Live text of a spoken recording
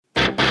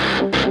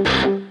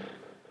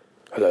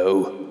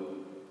Hello?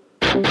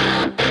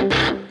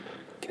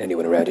 Can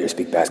anyone around here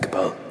speak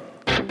basketball?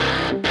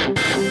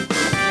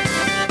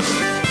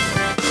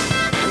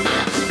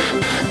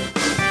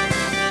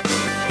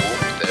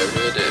 There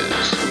it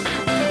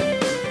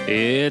is.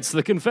 It's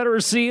the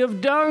Confederacy of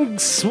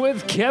Dunks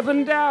with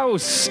Kevin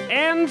Dowse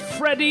and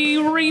Freddie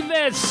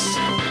Rivas.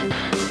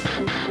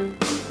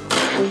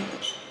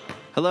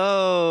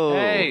 Hello.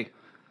 Hey.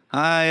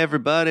 Hi,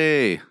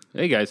 everybody.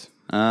 Hey, guys.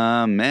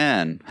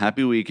 Man,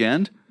 happy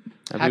weekend.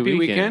 Happy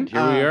weekend.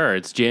 Here we are.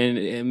 It's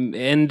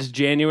end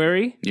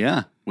January.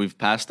 Yeah, we've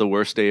passed the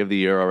worst day of the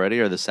year already,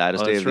 or the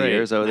saddest day of the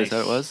year. Is that what they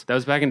said it was? That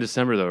was back in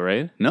December, though,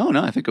 right? No,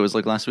 I think it was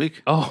like last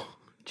week. Oh,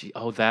 gee,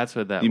 that's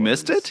what that was. You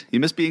missed it? You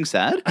missed being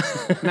sad?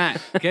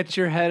 Matt, get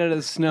your head out of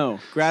the snow.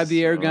 Grab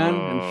the air gun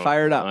and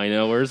fire it up. I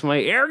know. Where's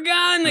my air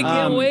gun? I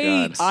can't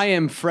wait. God. I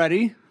am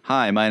Freddie.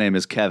 Hi, my name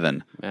is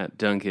Kevin. Matt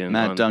Duncan.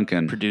 Matt on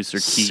Duncan. Producer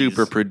keys.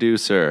 Super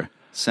producer.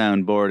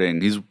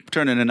 Soundboarding. He's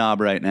turning a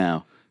knob right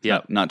now.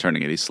 Yep. Not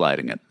turning it, he's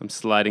sliding it. I'm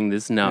sliding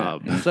this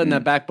knob. Just letting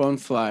that backbone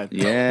slide.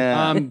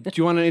 Yeah. Do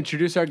you want to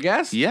introduce our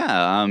guest?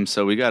 Yeah,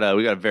 so we got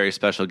a very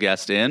special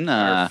guest in.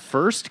 Our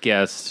first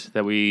guest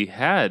that we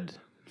had.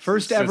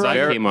 First Since ever, I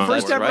came on.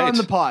 first ever Right. on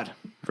the pod.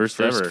 First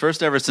ever.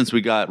 First ever since we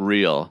got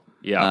real.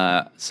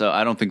 Yeah. So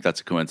I don't think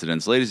that's a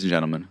coincidence. Ladies and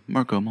gentlemen,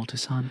 Marco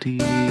Moltisanti.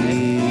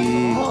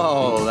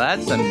 Oh,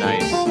 that's a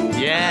nice.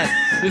 Yes.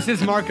 This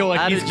is Marco. Like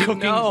How he's did you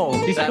cooking. know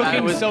He's that I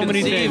cooking was so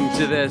many conceived things.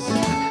 to this?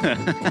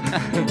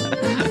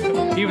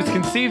 He was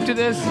conceived to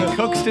this. He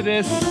cooks to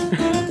this.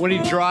 When he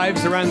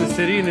drives around the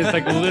city in his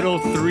like little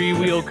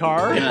 3-wheel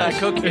car. Yeah, I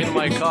cook in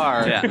my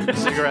car. Yeah.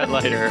 Cigarette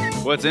lighter.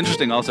 What's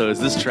interesting also is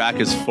this track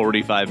is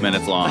 45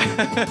 minutes long.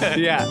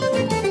 Yeah.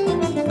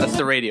 That's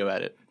the radio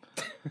edit.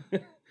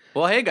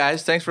 Well, hey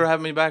guys, thanks for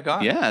having me back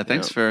on. Yeah,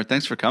 thanks for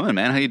coming,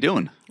 man. How you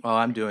doing? Oh,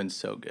 I'm doing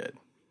so good.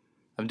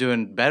 I'm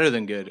doing better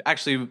than good.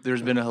 Actually,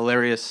 there's been a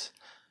hilarious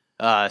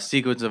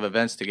sequence of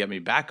events to get me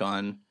back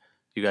on.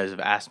 You guys have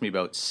asked me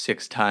about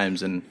 6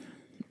 times, and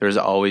there's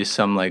always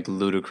some like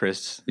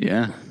ludicrous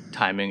Yeah.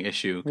 timing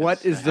issue. 'cause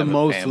What I is the have a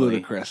most family.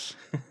 ludicrous?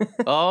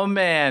 Oh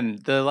man,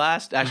 the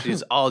last actually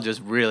is all just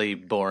really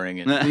boring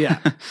and Yeah.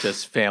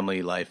 just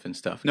family life and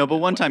stuff. No, but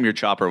one time your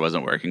chopper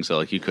wasn't working, so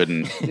like you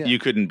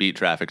couldn't beat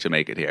traffic to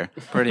make it here.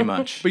 Pretty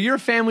much. But you're a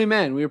family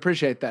man. We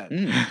appreciate that.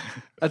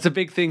 That's a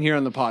big thing here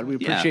on the pod. We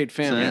appreciate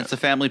family. It's a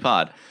family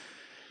pod.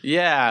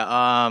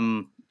 Yeah,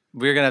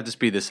 we're gonna have to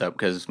speed this up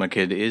because my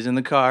kid is in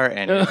the car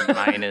and it's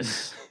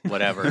minus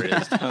whatever it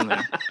is down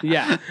there.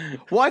 Yeah.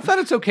 Well, I thought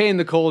it's okay in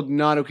the cold,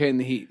 not okay in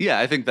the heat. Yeah,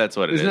 I think that's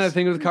what it Isn't is. that a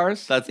thing with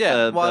cars? That's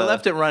Yeah, well, I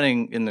left it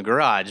running in the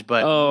garage,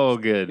 but Oh,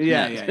 good.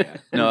 Yeah.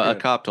 No, a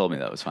cop told me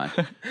that was fine.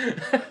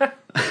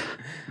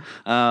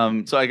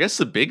 So I guess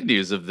the big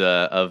news of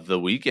the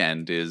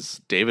weekend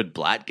is David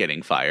Blatt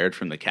getting fired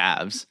from the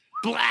Cavs.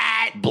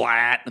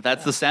 Blatt.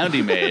 That's the sound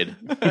he made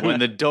when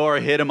the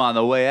door hit him on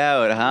the way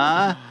out,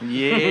 huh?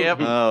 yep.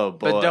 Oh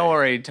boy. But don't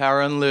worry,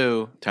 Tyronn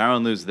Lue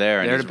Tyronn Lue's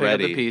there and there he's to pick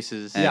ready. up the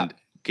pieces. And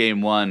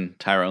game 1,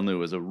 Tyronn Lue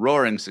was a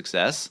roaring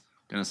success.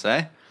 Gonna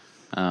say.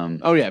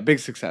 Oh, yeah. Big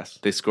success.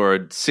 They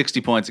scored 60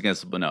 points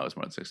against the no, it was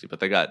more than 60, but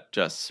they got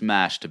just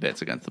smashed to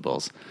bits against the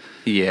Bulls.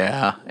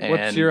 Yeah, and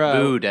What's your,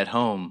 booed at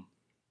home.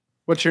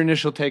 What's your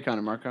initial take on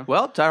it, Marco?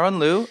 Well, Tyronn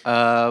Lue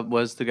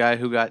was the guy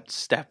who got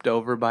stepped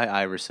over by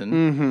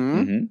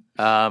Iverson.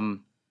 Mm-hmm.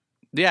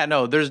 Yeah,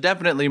 no, there's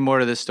definitely more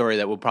to this story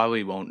that we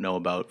probably won't know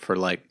about for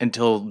like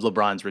until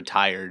LeBron's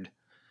retired.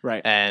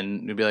 Right.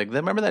 And you'd be like,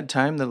 remember that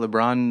time that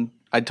LeBron,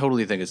 I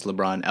totally think it's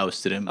LeBron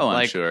ousted him. Oh, I'm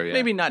like, sure, yeah.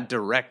 Maybe not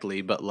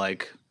directly, but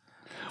like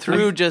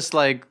through just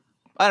like,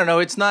 I don't know,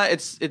 it's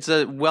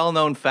a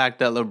well-known fact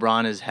that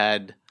LeBron has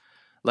had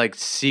like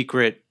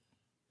secret.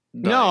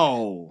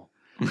 No.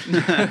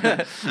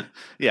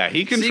 Yeah,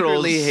 he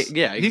controls. Secretly,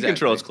 yeah, he exactly.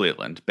 controls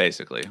Cleveland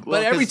basically.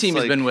 But every 'cause, team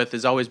he's like, been with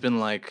has always been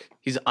like,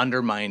 he's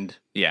undermined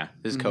Yeah,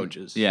 his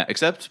coaches. yeah.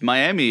 Except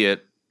Miami,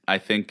 I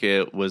think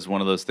it was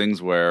one of those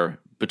things where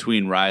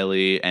between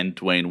Riley and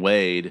Dwayne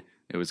Wade,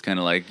 it was kind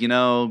of like, you're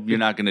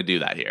not going to do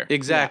that here.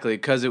 Exactly,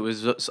 because it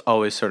was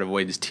always sort of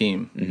Wade's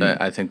team.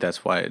 I think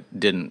that's why it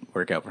didn't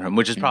work out for him,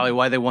 which is probably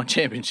why they won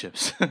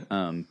championships.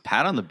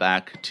 Pat on the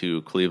back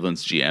to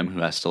Cleveland's GM,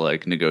 who has to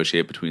like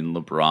negotiate between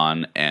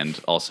LeBron and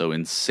also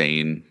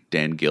insane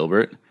Dan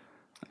Gilbert.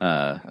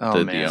 man.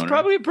 The It's owner.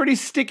 Probably a pretty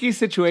sticky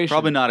situation.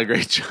 Probably not a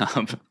great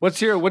job.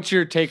 What's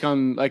your take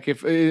on like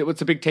if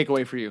what's a big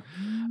takeaway for you?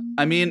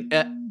 I mean,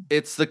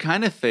 it's the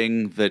kind of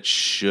thing that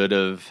should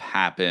have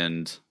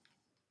happened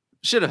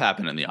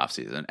in the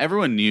offseason.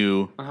 Everyone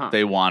knew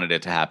they wanted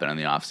it to happen in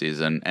the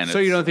offseason. And So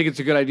you don't think it's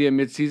a good idea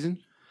mid-season?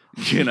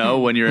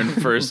 when you're in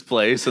first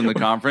place in the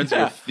conference,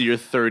 you're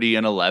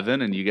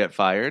 30-11 and you get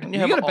fired.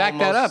 You got to back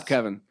that up,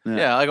 Kevin.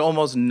 Yeah, like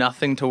almost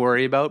nothing to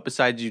worry about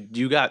besides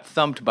you got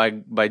thumped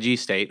by G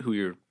State, who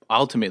you're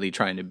ultimately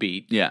trying to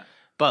beat. Yeah.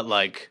 But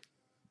like,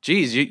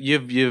 geez,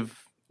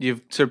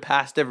 you've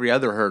surpassed every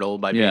other hurdle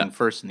by being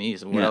first in the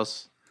East. What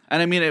else?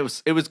 And I mean, it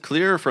was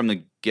clear from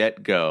the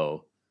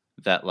get-go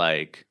that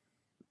like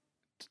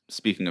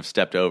speaking of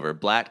stepped over,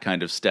 Blatt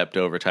kind of stepped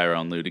over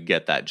Tyronn Lue to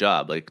get that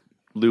job. Like,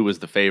 Lue was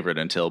the favorite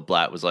until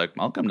Blatt was like,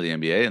 I'll come to the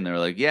NBA. And they were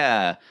like,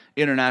 yeah,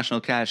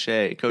 international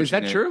cachet.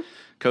 True?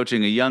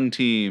 Coaching a young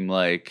team.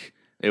 Like,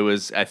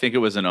 I think it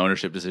was an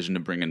ownership decision to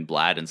bring in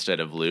Blatt instead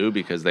of Lue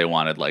because they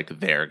wanted, like,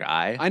 their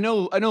guy. I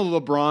know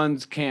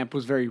LeBron's camp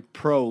was very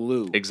pro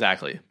Lue.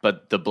 Exactly.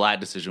 But the Blatt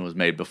decision was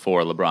made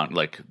before LeBron,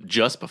 like,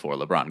 just before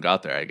LeBron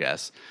got there, I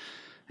guess.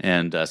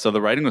 And so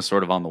the writing was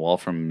sort of on the wall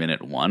from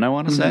minute one, I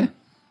want to say.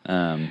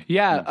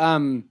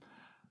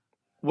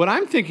 What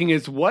I'm thinking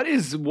is, what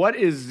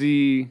is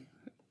the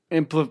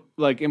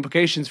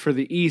implications for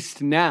the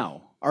East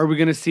now? Are we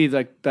going to see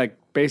like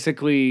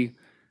basically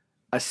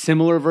a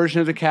similar version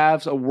of the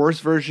Cavs, a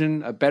worse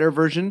version, a better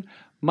version?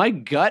 My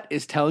gut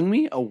is telling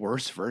me a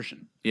worse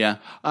version. Yeah.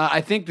 I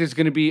think there's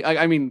going to be.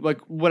 I mean,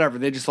 like whatever.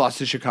 They just lost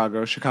to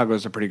Chicago.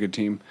 Chicago's a pretty good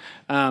team,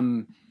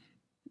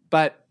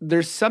 but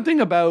there's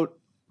something about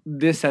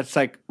this that's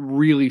like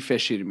really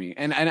fishy to me,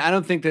 and I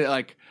don't think that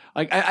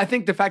I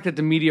think the fact that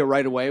the media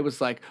right away was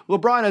like,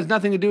 LeBron has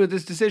nothing to do with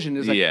this decision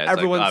is like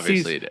everyone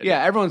sees.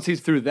 Yeah, everyone sees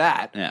through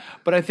that. Yeah.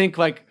 But I think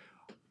like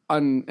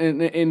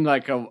in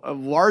like a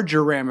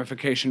larger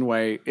ramification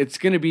way, it's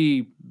going to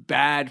be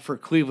bad for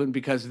Cleveland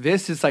because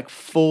this is like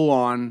full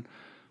on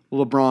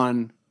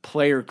LeBron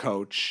player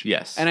coach.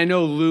 Yes. And I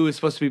know Lue is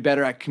supposed to be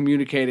better at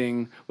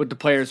communicating with the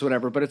players,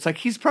 whatever, but it's like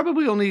he's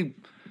probably only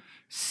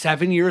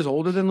 7 years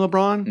older than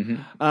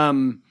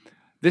LeBron.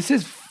 This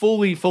is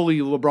fully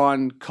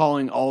LeBron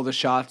calling all the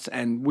shots,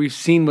 and we've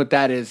seen what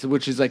that is,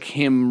 which is like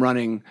him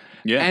running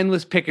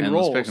endless pick and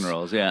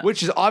rolls. Yeah.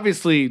 Which is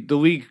obviously the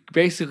league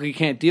basically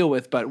can't deal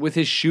with, but with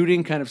his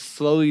shooting kind of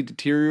slowly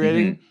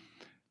deteriorating,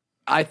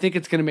 I think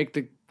it's going to make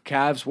the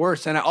Cavs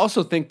worse. And I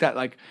also think that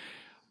like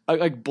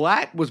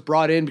Blatt was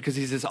brought in because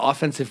he's this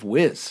offensive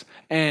whiz,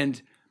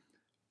 and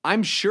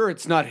I'm sure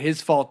it's not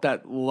his fault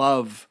that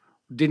Love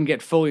didn't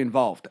get fully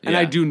involved. And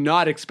I do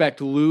not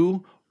expect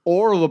Lue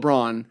or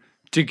LeBron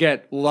to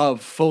get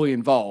Love fully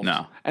involved.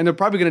 No. And they're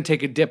probably going to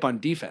take a dip on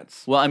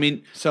defense. Well, I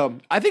mean... So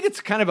I think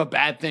it's kind of a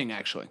bad thing,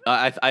 actually.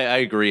 I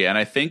agree. And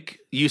I think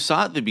you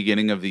saw at the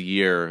beginning of the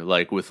year,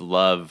 like with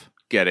Love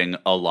getting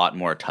a lot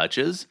more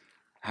touches,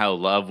 how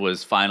Love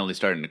was finally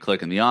starting to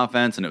click in the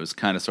offense and it was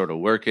kind of sort of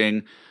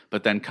working.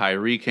 But then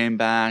Kyrie came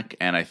back,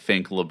 and I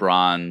think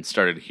LeBron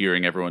started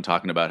hearing everyone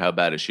talking about how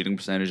bad his shooting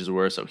percentages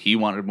were, so he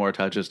wanted more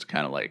touches to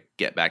kind of like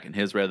get back in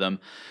his rhythm.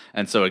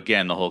 And so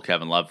again, the whole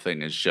Kevin Love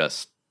thing is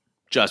just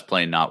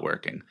plain not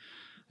working.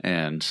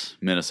 And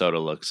Minnesota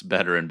looks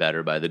better and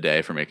better by the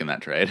day for making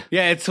that trade.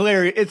 Yeah, it's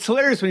hilarious. It's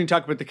hilarious when you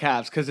talk about the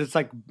Cavs because it's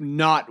like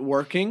not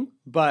working,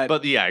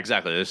 but yeah,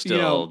 exactly. There's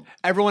still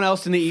everyone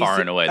else in the East. Far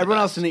and away everyone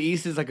else in the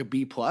East is like a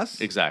B plus.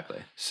 Exactly.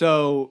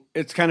 So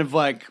it's kind of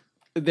like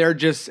they're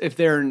just if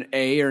they're an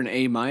A or an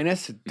A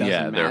minus, it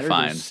doesn't matter. They're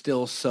fine. They're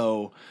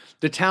still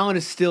the talent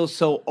is still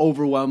so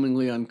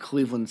overwhelmingly on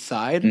Cleveland's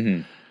side.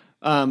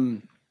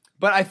 But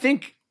I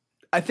think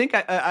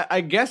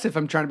I guess if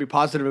I'm trying to be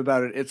positive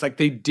about it, it's like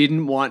they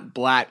didn't want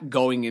Blatt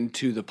going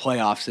into the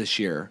playoffs this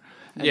year.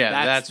 And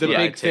that's the what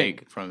I big thing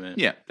take from it.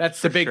 Yeah.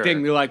 That's the big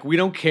thing. They're like, we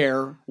don't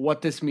care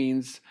what this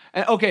means.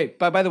 And okay,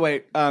 by the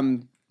way,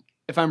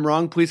 if I'm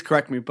wrong, please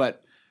correct me,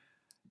 but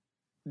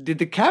did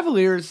the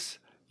Cavaliers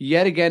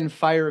yet again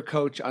fire a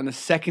coach on the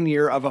second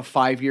year of a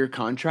 5-year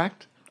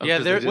contract? Yeah,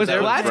 Was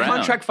Blatt's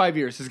contract 5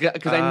 years?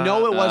 Because I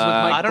know it was with Mike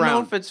Brown. I don't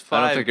know if it's 5.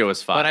 I don't think it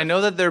was 5. But I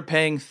know that they're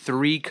paying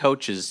 3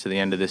 coaches to the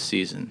end of this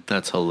season.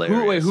 That's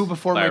hilarious. Who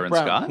before Byron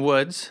Mike Brown? Scott?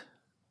 Woods.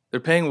 They're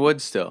paying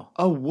Woods still.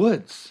 Oh,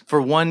 Woods.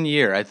 For 1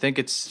 year. I think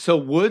it's... So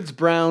Woods,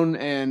 Brown,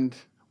 and...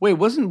 Wait,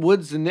 wasn't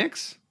Woods the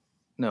Knicks?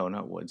 No,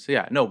 not Woods.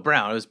 Yeah, no,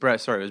 Brown. It was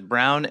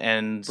Brown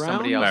and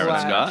somebody else. Byron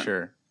I'm Scott? not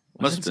sure.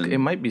 Must have been. It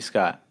might be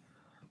Scott.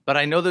 But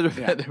I know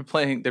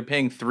that they're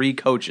paying 3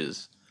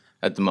 coaches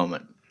at the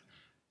moment.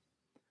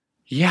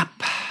 Yep.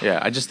 Yeah,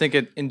 I just think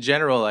it in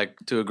general, like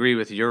to agree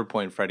with your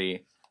point,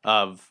 Freddie,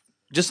 of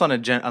just on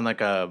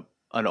an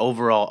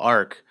overall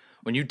arc.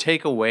 When you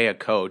take away a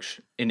coach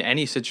in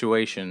any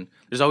situation,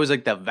 there's always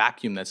like that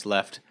vacuum that's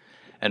left,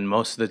 and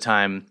most of the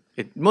time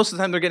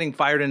they're getting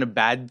fired in a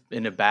bad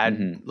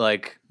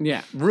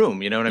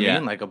room. You know what I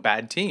mean? Like a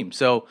bad team.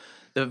 So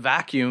the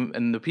vacuum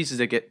and the pieces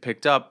that get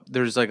picked up,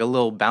 there's like a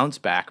little bounce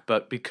back.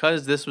 But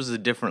because this was a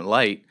different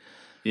light.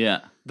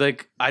 Yeah.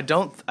 Like I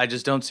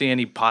just don't see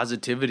any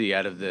positivity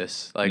out of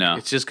this. Like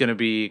it's just going to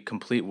be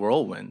complete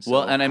whirlwind. So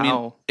I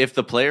mean, if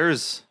the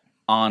players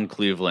on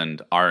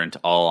Cleveland aren't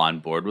all on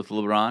board with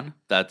LeBron,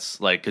 that's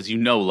like because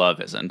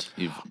Love isn't.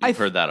 You've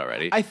heard that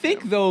already. I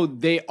think though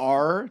they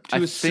are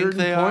to a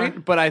certain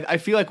point, but I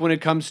feel like when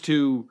it comes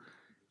to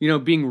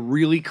being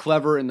really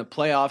clever in the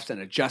playoffs and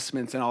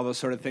adjustments and all those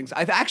sort of things,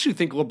 I actually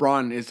think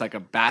LeBron is like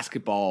a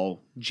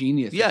basketball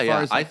genius.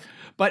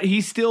 But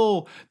he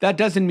still, that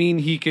doesn't mean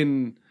he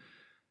can,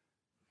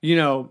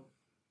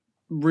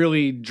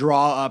 really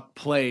draw up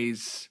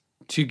plays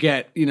to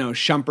get,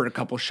 Shumpert a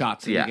couple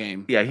shots in the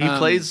game. Yeah,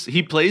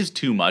 he plays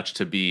too much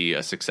to be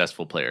a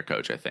successful player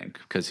coach, I think,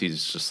 because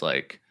he's just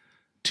like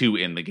too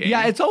in the game.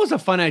 Yeah, it's always a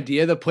fun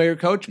idea, the player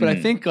coach, but I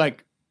think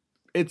like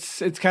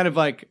it's kind of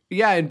like,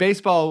 in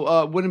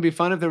baseball, wouldn't it be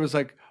fun if there was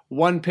like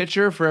one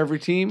pitcher for every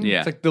team? Yeah.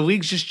 It's like the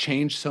league's just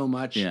changed so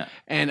much. Yeah.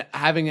 And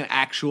having an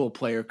actual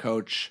player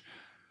coach.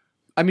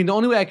 I mean, the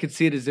only way I could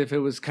see it is if it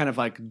was kind of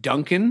like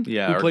Duncan,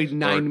 who played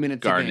 9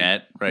 minutes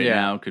Garnett a game.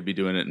 now could be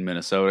doing it in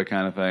Minnesota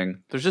kind of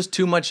thing. There's just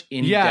too much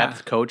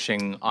in-depth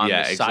coaching on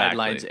the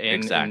sidelines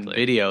and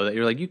video that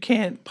you're like, you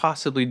can't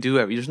possibly do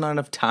it. There's not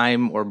enough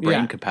time or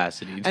brain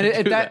capacity to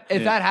and do that.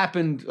 If that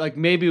happened, like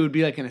maybe it would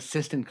be like an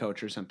assistant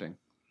coach or something.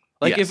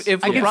 Like if I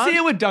LeBron, can see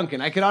it with Duncan.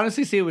 I could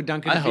honestly see it with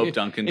Duncan. I hope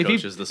Duncan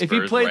coaches the Spurs if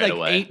he played right like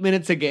away. 8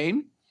 minutes a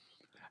game,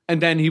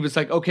 and then he was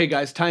like, "Okay,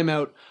 guys,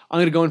 timeout. I'm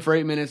going to go in for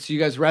 8 minutes. You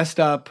guys rest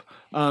up.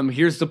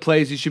 Here's the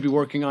plays you should be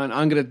working on.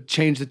 I'm going to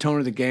change the tone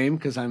of the game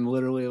because I'm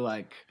literally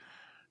like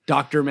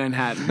Dr.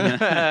 Manhattan.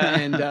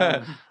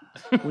 And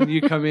when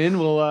you come in,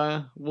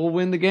 we'll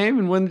win the game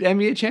and win the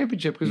NBA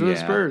championship because we're the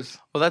Spurs."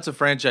 well, that's a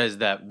franchise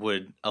that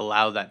would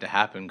allow that to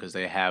happen because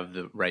they have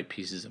the right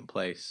pieces in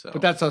place. So.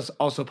 But that's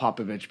also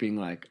Popovich being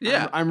like,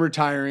 Yeah. I'm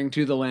retiring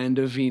to the land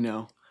of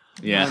vino.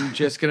 Yeah. I'm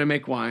just going to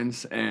make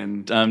wines.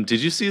 And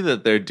Did you see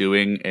that they're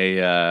doing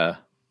an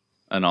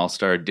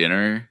all-star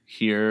dinner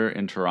here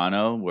in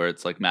Toronto where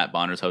it's like Matt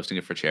Bonner's hosting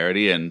it for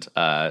charity and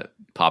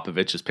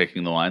Popovich is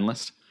picking the wine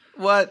list?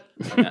 What?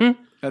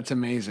 that's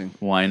amazing.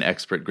 Wine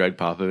expert Greg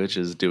Popovich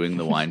is doing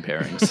the wine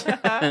pairings.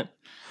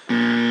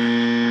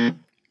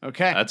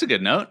 Okay. That's a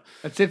good note.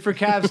 That's it for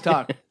Cavs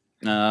talk.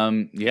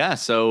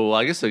 So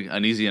I guess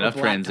an easy enough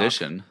Blatt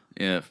transition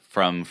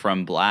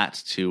from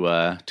Blatt to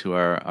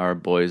our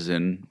boys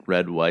in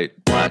red,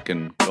 white, black,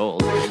 and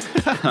gold.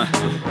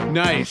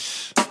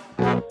 Nice.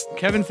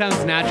 Kevin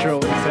sounds natural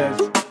when he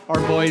says, "Our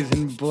boys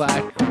in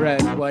black,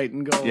 red, white,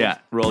 and gold." Yeah,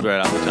 rolled right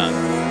off the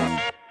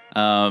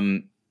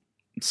tongue.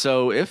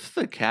 So if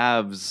the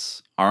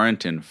Cavs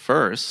aren't in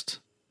first,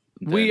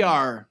 we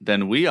are.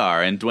 Then we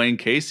are, and Dwayne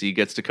Casey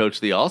gets to coach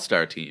the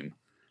All-Star team,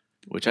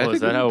 which I think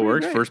is that would be how it pretty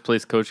works? great. First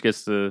place coach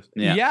gets to.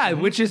 Yeah,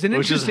 which is an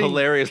Which is interesting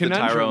hilarious that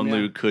conundrum, Tyrone yeah.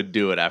 Lue could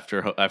do it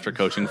after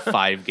coaching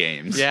 5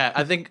 games. Yeah,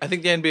 I think the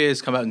NBA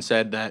has come out and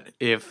said that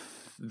if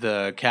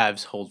the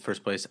Cavs hold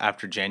first place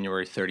after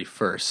January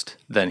 31st,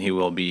 then he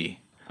will be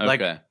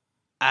like Okay.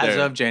 as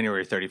There- of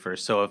January 31st.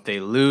 So if they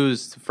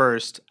lose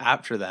first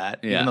after that,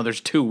 Yeah. even though there's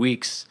 2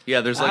 weeks,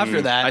 Yeah, there's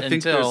after that, I think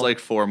until- there's like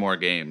 4 more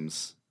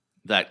games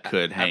that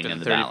could hang After in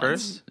the the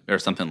 31st or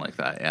something like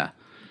that.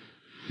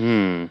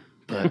 Yeah.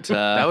 But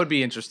that would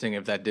be interesting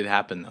if that did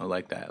happen though,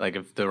 like that. Like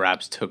if the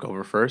Raps took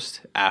over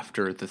first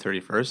after the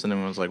 31st, and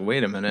everyone was like,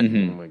 "Wait a minute."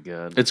 Oh my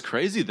god! it's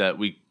crazy that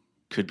we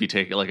could be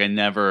taking. Like I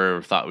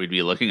never thought we'd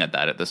be looking at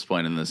that at this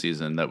point in the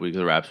season. That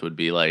the Raps would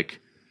be like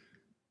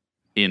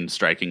in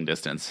striking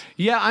distance.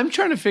 Yeah, I'm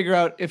trying to figure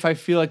out if I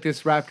feel like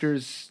this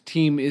Raptors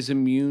team is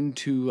immune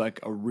to like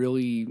a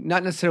really,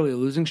 not necessarily a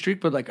losing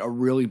streak, but like a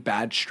really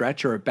bad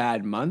stretch or a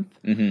bad month.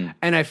 Mm-hmm.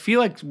 And I feel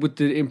like with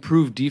the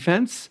improved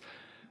defense,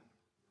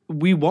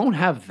 we won't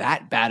have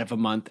that bad of a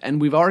month.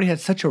 And we've already had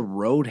such a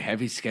road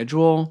heavy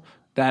schedule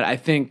that I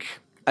think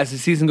as the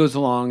season goes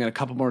along and a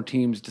couple more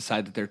teams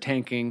decide that they're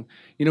tanking,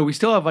 we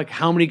still have like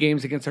how many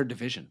games against our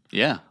division?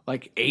 Yeah,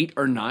 Like 8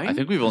 or 9? I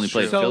think we've only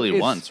played So Philly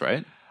it's- once,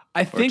 right?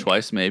 I Or think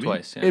twice, maybe.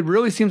 Twice, yeah. it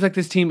really seems like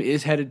this team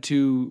is headed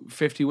to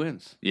 50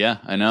 wins. Yeah,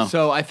 I know.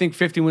 So I think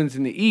 50 wins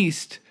in the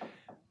East,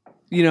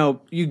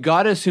 you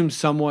got to assume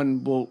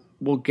someone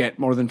will get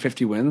more than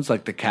 50 wins,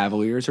 like the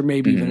Cavaliers or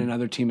maybe even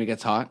another team that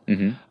gets hot.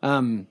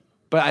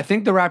 But I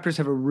think the Raptors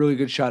have a really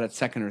good shot at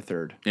second or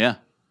third. Yeah.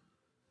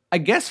 I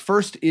guess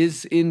first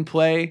is in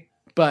play,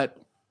 but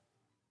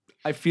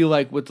I feel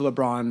like with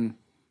LeBron,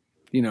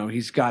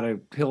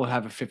 he'll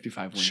have a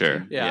 55 win Sure.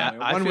 team. Yeah,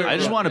 I One way or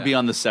just the want to other. be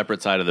on the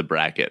separate side of the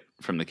bracket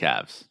from the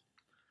Cavs.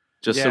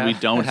 Just so Yeah, we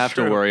don't that's have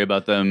to true. worry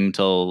about them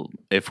till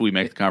if we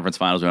make the conference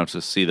finals, we don't have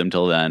to see them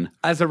till then.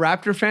 As a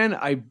Raptor fan,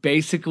 I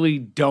basically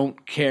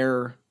don't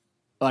care.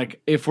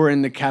 Like if we're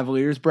in the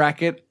Cavaliers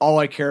bracket, all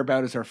I care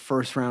about is our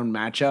first round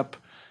matchup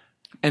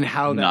and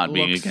how that Not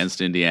being looks.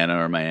 against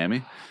Indiana or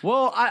Miami.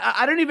 Well,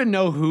 I don't even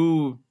know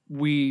who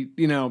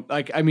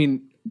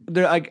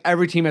they're like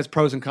every team has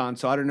pros and cons,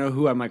 so I don't know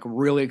who I'm like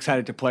really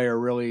excited to play or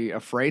really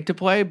afraid to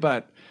play,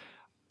 but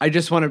I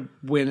just want to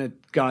win a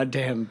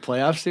goddamn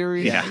playoff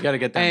series. Yeah. You got to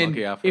get that And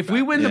monkey off. our if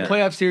we back. win the Yeah.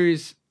 playoff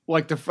series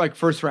like the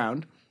first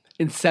round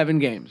in 7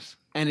 games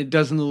and it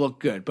doesn't look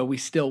good, but we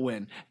still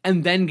win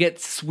and then get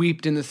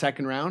swept in the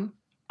second round,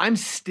 I'm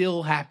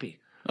still happy.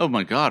 Oh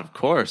my God, of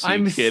course. Are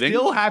you I'm kidding?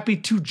 still happy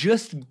to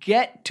just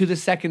get to the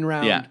second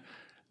round Yeah.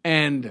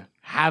 and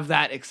have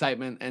that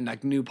excitement and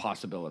like new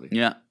possibility.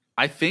 Yeah.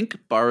 I think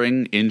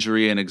barring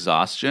injury and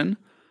exhaustion,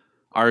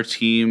 our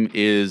team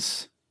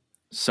is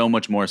so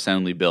much more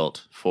soundly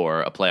built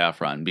for a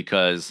playoff run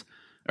because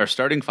our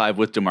starting 5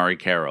 with DeMari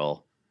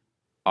Carroll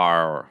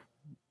are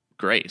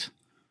great.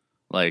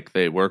 Like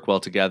they work well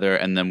together,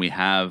 and then we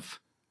have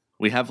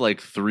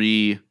like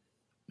 3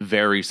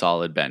 very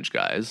solid bench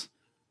guys,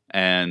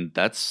 and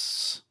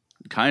that's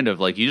kind of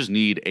like you just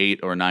need 8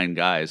 or 9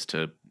 guys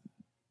to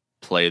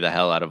play the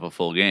hell out of a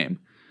full game.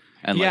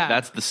 And Yeah. like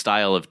that's the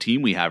style of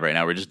team we have right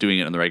now. We're just doing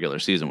it in the regular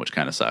season, which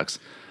kind of sucks.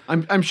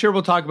 I'm sure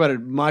we'll talk about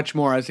it much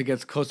more as it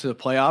gets closer to the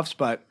playoffs,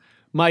 but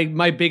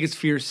my biggest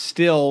fear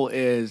still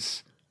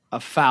is a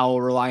foul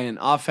reliant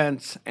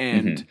offense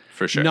and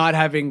for sure. not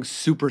having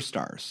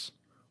superstars,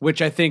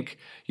 which I think,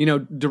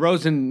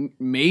 DeRozan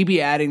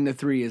maybe adding the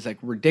 3 is like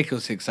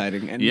ridiculously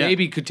exciting and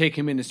maybe could take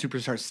him into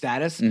superstar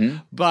status,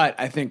 but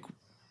I think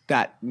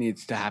that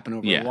needs to happen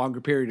over a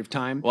longer period of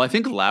time. Well, I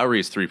think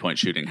Lowry's 3-point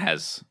shooting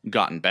has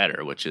gotten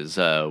better, which is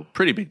a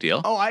pretty big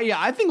deal. Oh,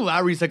 I think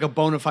Lowry's like a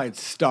bona fide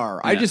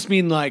star. I just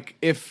mean like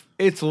if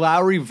it's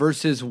Lowry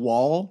versus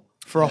Wall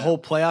for a whole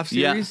playoff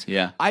series,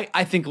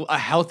 I think a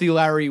healthy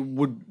Lowry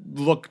would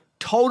look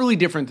totally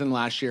different than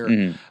last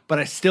year. But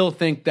I still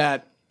think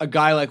that a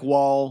guy like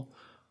Wall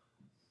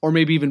or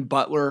maybe even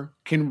Butler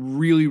can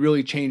really,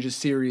 really change a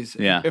series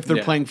if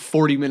they're playing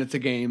 40 minutes a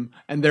game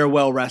and they're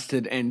well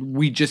rested and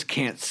we just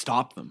can't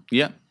stop them.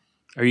 Yeah.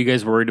 Are you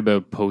guys worried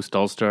about post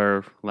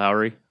All-Star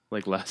Lowry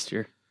like last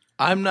year?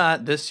 I'm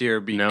not this year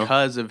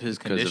because of his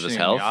conditioning, of his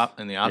health?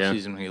 in the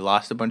offseason. He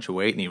lost a bunch of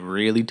weight and he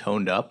really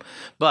toned up.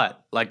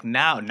 But like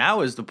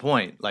now is the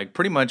point. Like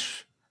pretty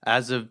much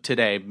as of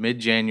today,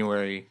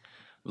 mid-January,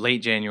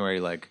 late January,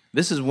 like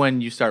this is when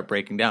you start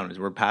breaking down. As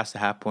we're past the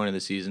half point of the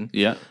season.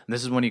 Yeah, and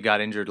this is when he got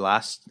injured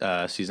last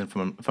season.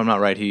 If I'm not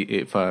right,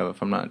 if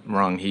I'm not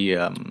wrong, he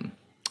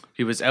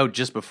was out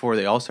just before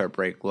the All-Star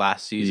break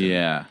last season.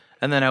 Yeah,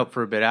 and then out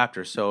for a bit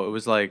after. So it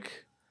was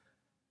like,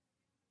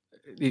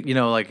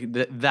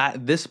 that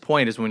this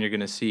point is when you're going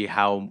to see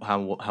how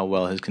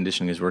well his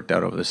conditioning has worked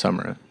out over the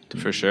summer.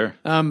 For sure.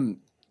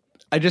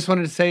 I just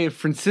wanted to say,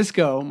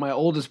 Francisco, my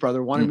oldest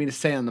brother, wanted me to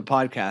say on the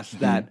podcast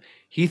that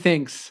he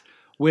thinks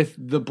with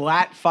the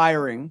Blatt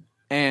firing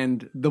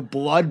and the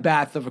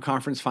bloodbath of a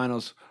conference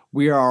finals,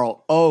 we are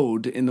all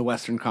owed in the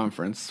Western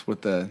Conference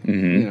with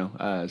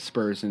the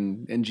Spurs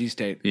and G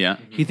State. Yeah,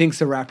 he thinks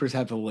the Raptors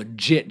have a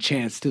legit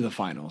chance to the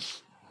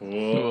finals.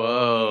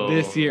 Whoa!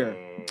 This year,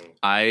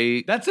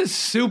 that's a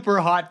super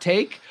hot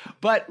take,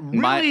 but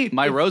really,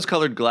 my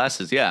rose-colored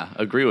glasses,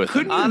 agree with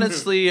him.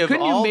 Honestly, of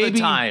all the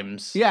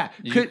times,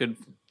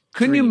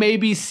 couldn't you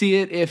maybe see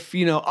it if,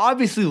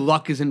 obviously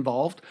luck is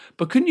involved,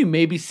 but couldn't you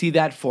maybe see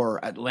that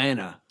for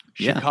Atlanta,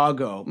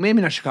 Chicago,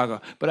 maybe not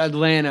Chicago, but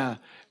Atlanta,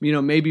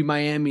 maybe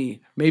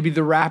Miami, maybe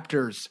the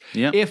Raptors.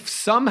 Yeah. If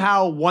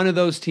somehow one of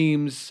those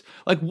teams,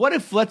 like what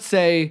if, let's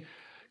say,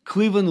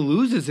 Cleveland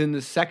loses in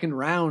the second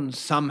round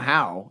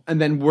somehow,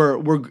 and then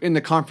we're in the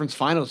conference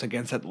finals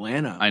against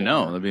Atlanta. I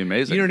know, that'd be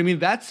amazing. You know what I mean?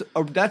 That's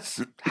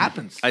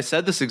happens. I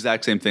said this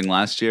exact same thing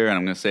last year, and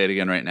I'm going to say it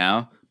again right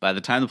now. By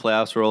the time the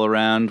playoffs roll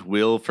around,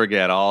 we'll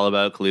forget all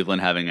about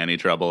Cleveland having any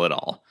trouble at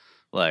all.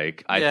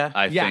 Like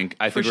I think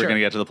we're going to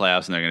get to the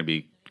playoffs and they're going to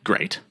be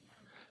great.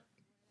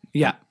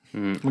 Yeah,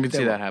 we can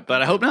see that happen,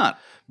 but I hope not.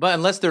 But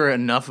unless they're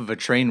enough of a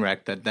train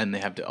wreck that then they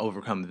have to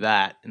overcome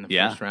that in the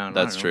first round.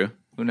 That's true.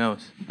 Who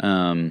knows?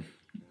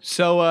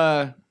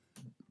 So,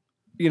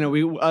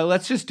 we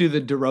let's just do the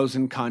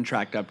DeRozan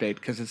contract update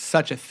because it's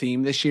such a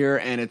theme this year,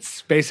 and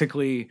it's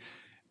basically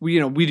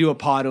we do a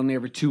pod only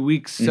every 2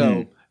 weeks,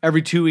 so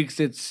every 2 weeks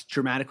it's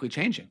dramatically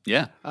changing.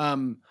 Yeah.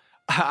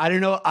 I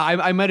don't know.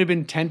 I might have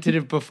been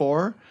tentative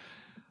before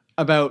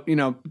about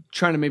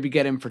trying to maybe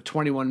get him for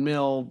 21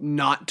 mil,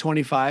 not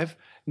 25.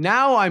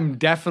 Now I'm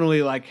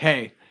definitely like,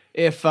 hey,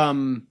 if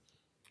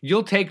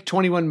you'll take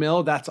 21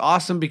 mil, that's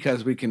awesome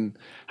because we can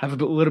have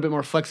a little bit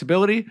more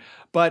flexibility.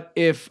 But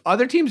if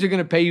other teams are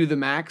going to pay you the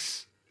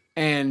max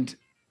and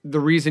the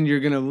reason you're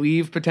going to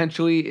leave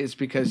potentially is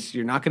because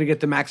you're not going to get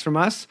the max from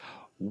us,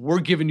 we're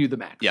giving you the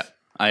max. Yeah,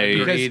 I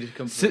agree.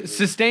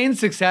 Sustained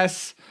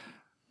success.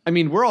 I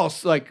mean, we're all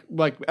like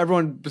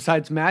everyone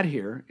besides Matt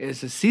here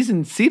is a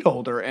seasoned seat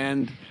holder,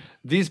 and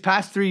these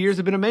past 3 years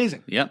have been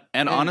amazing. Yeah,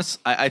 and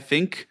I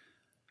think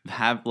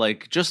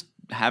just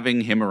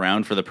having him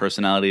around for the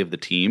personality of the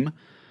team,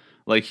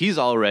 like he's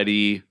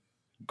already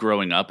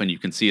growing up, and you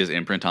can see his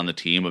imprint on the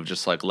team of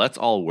just like let's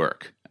all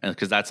work, and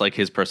because that's like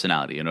his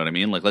personality. You know what I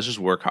mean? Like let's just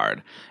work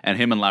hard, and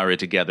him and Lowry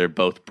together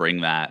both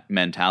bring that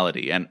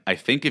mentality. And I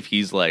think if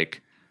he's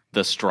like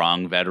the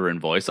strong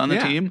veteran voice on the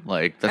team,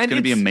 like that's going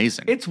to be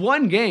amazing. It's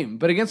one game,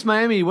 but against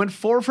Miami, he went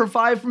 4 for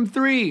 5 from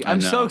 3. I'm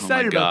so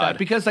excited about that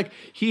because like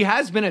he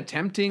has been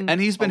attempting,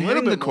 and he's been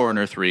hitting the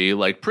corner 3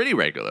 like pretty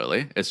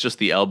regularly. It's just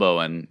the elbow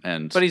and.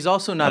 But he's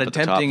also not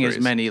attempting as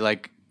many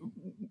like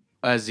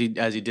as he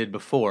did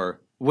before,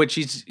 which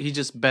he's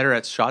just better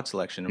at shot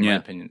selection in my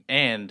opinion.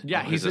 And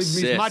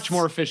he's much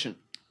more efficient.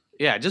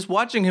 Yeah, just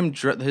watching him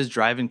his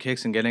driving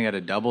kicks and getting out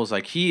of doubles,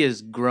 like he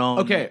has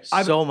grown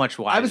so much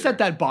wider. I was at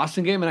that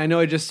Boston game, and I know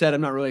I just said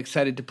I'm not really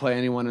excited to play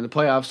anyone in the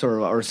playoffs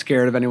or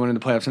scared of anyone in the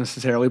playoffs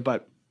necessarily,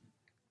 but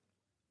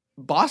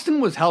Boston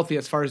was healthy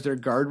as far as their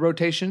guard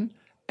rotation,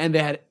 and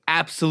they had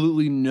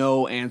absolutely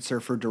no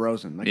answer for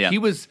DeRozan. Like he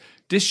was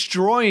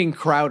destroying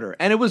Crowder,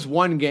 and it was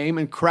one game,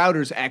 and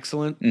Crowder's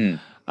excellent.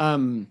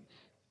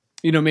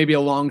 Maybe a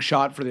long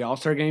shot for the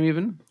All-Star game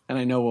even, and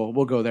I know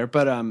we'll go there,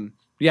 but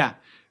yeah.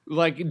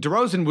 Like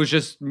DeRozan was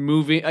just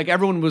moving, like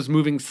everyone was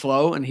moving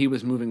slow and he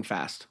was moving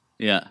fast.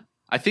 Yeah.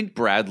 I think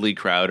Bradley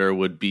Crowder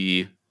would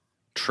be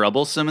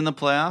troublesome in the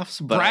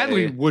playoffs. But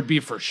Bradley would be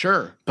for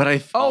sure. But I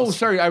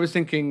Sorry, I was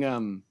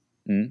thinking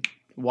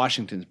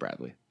Washington's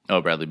Bradley.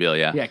 Oh, Bradley Beal,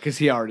 yeah. Yeah, because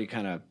he already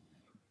kind of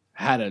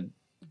had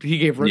he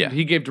gave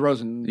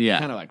DeRozan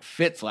kind of like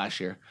fits last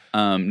year.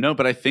 No,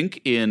 but I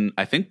think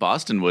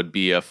Boston would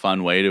be a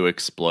fun way to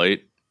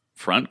exploit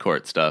front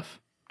court stuff.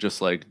 Just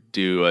like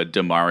do a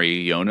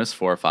Damari Jonas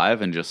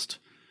 4-5 and just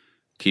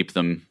keep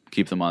them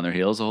on their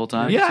heels the whole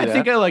time. Yeah, I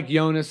think I like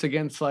Jonas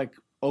against like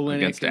Olynyk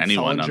against and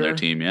anyone Sullinger on their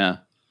team. Yeah,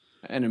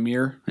 and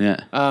Amir.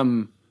 yeah.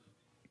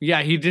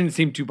 Yeah, he didn't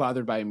seem too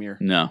bothered by Amir.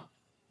 No,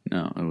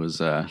 it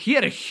was He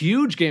had a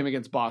huge game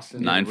against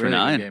Boston. 9 for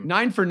 9.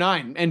 9 for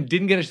 9, and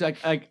didn't get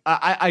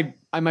a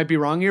I might be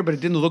wrong here, but it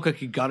didn't look like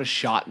he got a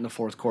shot in the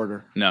fourth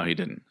quarter. No, he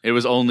didn't. It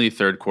was only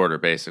third quarter,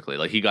 basically.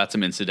 Like, he got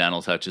some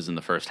incidental touches in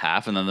the first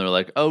half, and then they're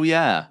like, oh,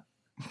 yeah.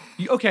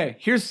 Okay,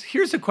 here's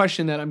a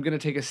question that I'm going to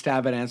take a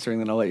stab at answering,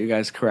 then I'll let you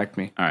guys correct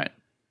me. All right.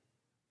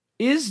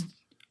 Is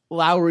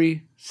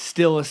Lowry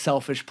still a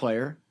selfish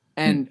player?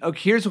 And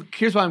here's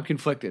why I'm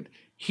conflicted.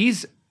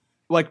 He's,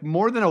 like,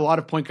 more than a lot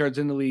of point guards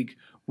in the league,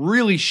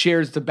 really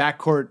shares the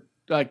backcourt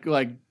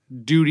like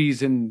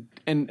duties and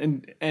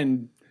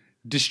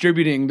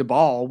distributing the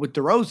ball with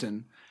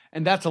DeRozan,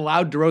 and that's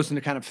allowed DeRozan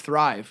to kind of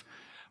thrive.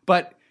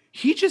 But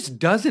he just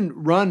doesn't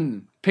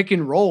run pick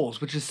and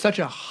rolls, which is such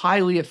a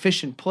highly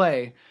efficient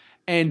play,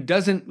 and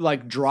doesn't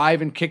like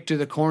drive and kick to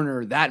the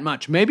corner that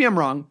much. Maybe I'm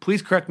wrong.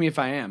 Please correct me if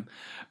I am.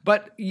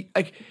 But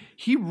like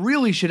he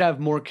really should have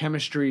more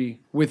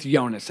chemistry with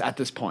Jonas at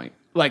this point.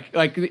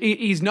 Like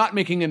he's not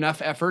making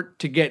enough effort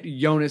to get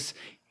Jonas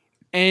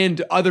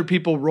and other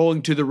people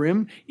rolling to the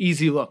rim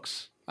easy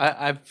looks.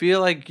 I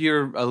feel like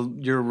you're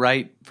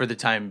right for the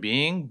time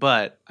being,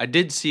 but I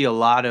did see a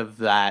lot of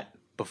that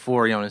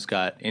before Jonas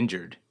got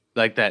injured.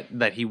 Like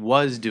that he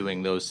was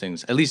doing those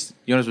things. At least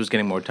Jonas was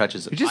getting more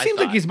touches. It just seems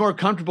like he's more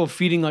comfortable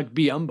feeding like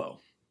Biyombo.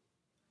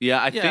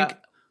 Yeah, I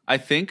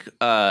think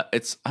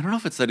it's I don't know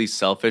if it's that he's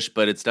selfish,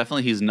 but it's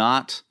definitely he's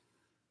not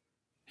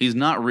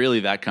really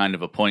that kind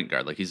of a point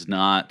guard. Like he's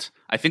not.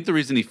 I think the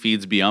reason he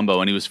feeds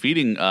Biyombo and he was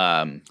feeding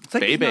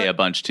Bebe a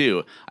bunch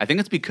too. I think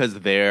it's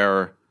because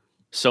they're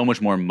so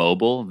much more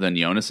mobile than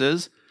Jonas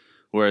is.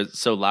 Whereas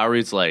so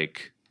Lowry's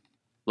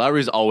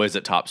always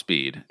at top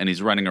speed and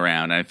he's running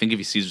around. And I think if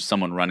he sees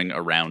someone running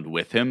around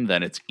with him,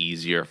 then it's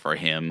easier for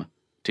him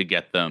to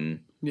get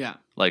them. Yeah.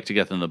 Like to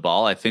get them the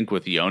ball. I think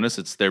with Jonas,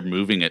 they're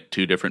moving at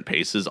two different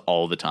paces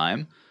all the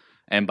time.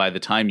 And by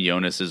the time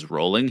Jonas is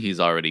rolling, he's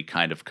already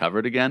kind of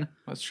covered again.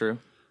 That's true.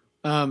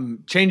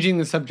 Changing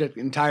the subject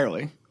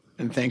entirely.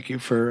 And thank you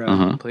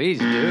for... Please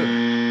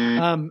do.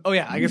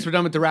 I guess we're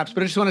done with the raps.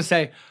 But I just want to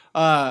say,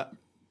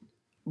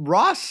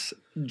 Ross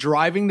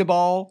driving the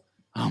ball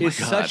is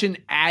such an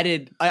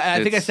added...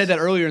 I think I said that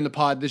earlier in the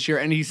pod this year,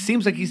 and he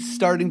seems like he's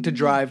starting to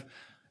drive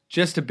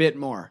just a bit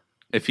more.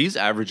 If he's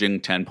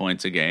averaging 10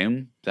 points a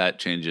game, that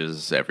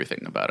changes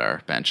everything about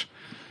our bench.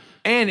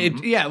 And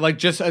it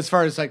just as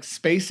far as like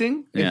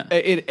spacing,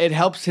 it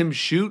helps him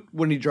shoot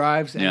when he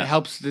drives, and it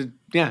helps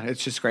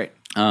it's just great.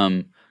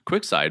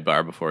 Quick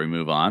sidebar before we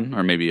move on,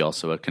 or maybe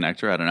also a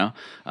connector, I don't know.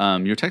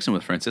 You were texting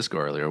with Francisco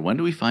earlier. When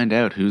do we find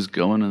out who's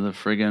going to the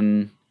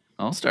friggin'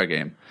 All-Star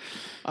game?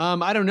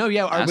 I don't know.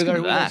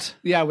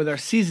 Yeah, with our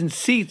season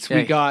seats,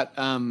 we got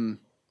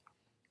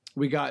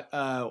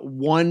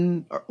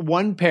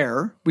one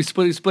pair. We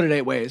split it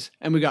 8 ways,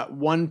 and we got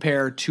one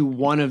pair to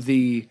one of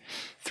the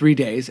 3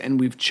 days, and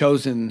we've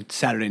chosen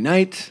Saturday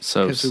night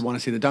because we want to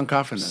see the dunk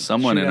off. And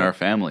someone in our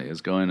family is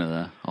going to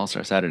the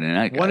All-Star Saturday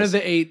night. Guys. One of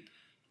the 8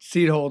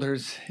 seat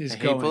holders is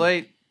going. Hateful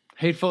Eight.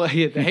 Hateful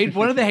Eight.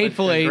 One of the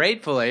Hateful Eight.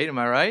 Grateful Eight. Am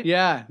I right?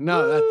 Yeah.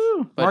 No,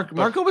 that's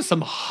Marco with some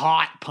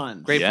hot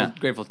puns.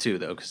 Grateful 2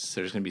 though, because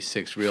there's going to be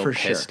 6 real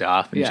pissed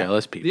off and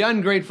jealous people. The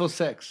ungrateful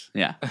 6.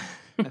 Yeah.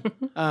 All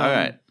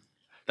right.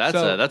 That's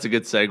a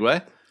good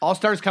segue.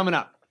 All-Star's coming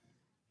up.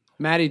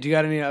 Maddie, do you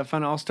got any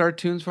fun All-Star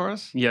tunes for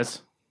us?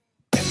 Yes.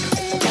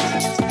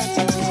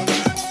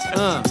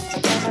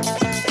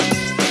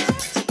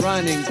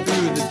 Running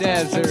through the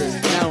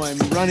desert, now I'm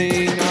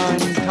running on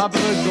top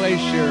of a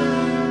glacier,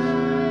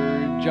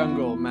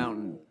 jungle,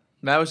 mountain.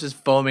 Matt was just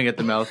foaming at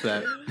the mouth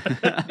then. You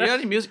got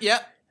any music? Yeah.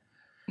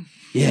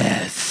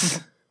 Yes.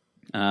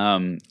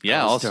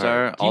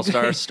 All-Star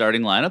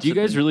starting lineups. Do you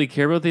guys really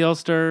care about the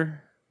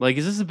All-Star? Like,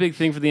 is this a big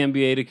thing for the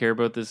NBA to care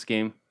about this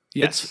game?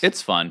 Yes.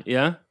 It's fun.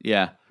 Yeah?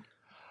 Yeah.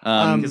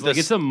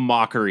 It's a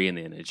mockery in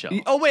the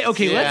NHL. Oh, wait,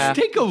 okay, let's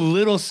take a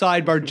little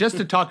sidebar just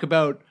to talk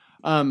about,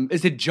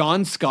 is it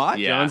John Scott?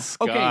 Yeah. John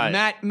Scott.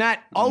 Okay,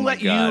 Matt, I'll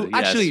let you,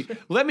 actually,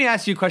 let me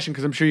ask you a question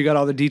because I'm sure you got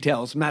all the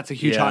details. Matt's a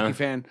huge hockey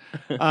fan.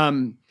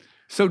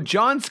 So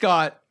John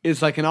Scott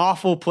is like an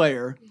awful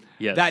player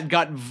that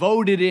got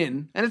voted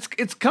in, and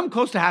it's come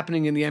close to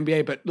happening in the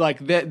NBA, but like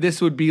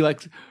this would be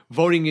like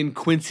voting in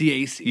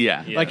Quincy Acey.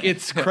 Yeah. Like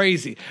it's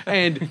crazy.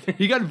 And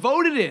he got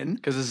voted in.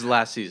 Because this is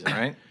last season,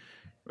 right?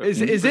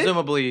 Is it?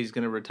 Presumably he's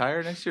going to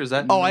retire next year. Is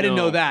that? Oh, I didn't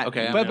know that.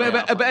 Okay,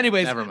 but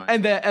anyways, never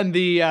mind. And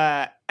the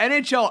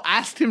NHL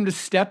asked him to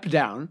step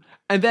down,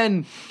 and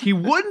then he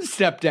wouldn't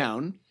step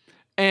down,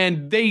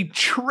 and they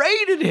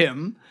traded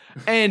him,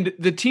 and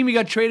the team he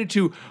got traded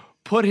to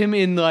put him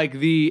in like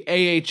the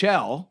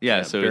AHL.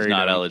 Yeah, so he's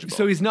not eligible.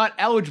 So he's not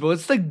eligible.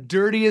 It's the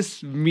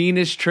dirtiest,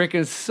 meanest trick,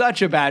 and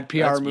such a bad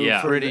PR move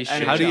yeah. for Pretty the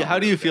shit. NHL. How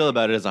do you feel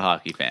about it as a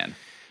hockey fan?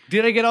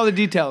 Did I get all the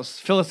details?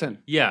 Fill us in.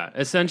 Yeah,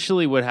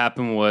 essentially what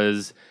happened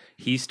was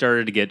he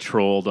started to get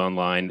trolled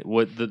online.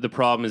 What the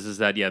problem is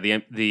that the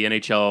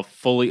NHL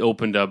fully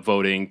opened up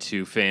voting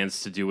to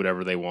fans to do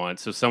whatever they want.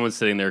 So someone's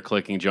sitting there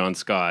clicking John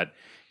Scott.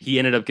 He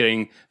ended up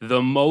getting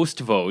the most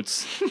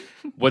votes.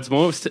 What's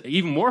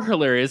even more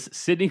hilarious,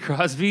 Sidney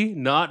Crosby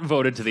not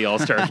voted to the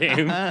All-Star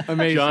game.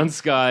 Amazing. John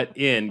Scott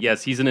in.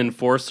 Yes, he's an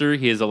enforcer.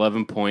 He has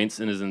 11 points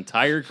in his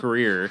entire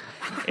career.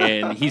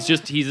 And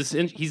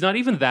he's not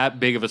even that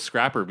big of a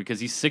scrapper because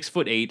he's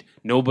 6'8".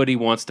 Nobody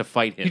wants to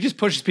fight him. He just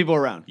pushes people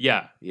around.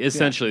 Yeah,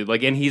 essentially.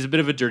 And he's a bit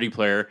of a dirty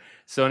player.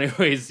 So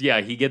anyways, yeah,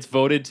 he gets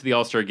voted to the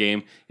All-Star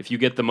game. If you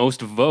get the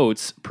most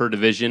votes per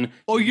division,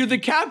 Oh, you're the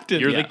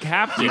captain. you're the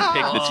captain. You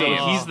pick the team.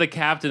 So he's the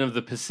captain of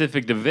the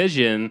Pacific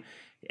Division,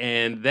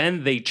 and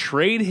then they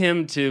trade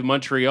him to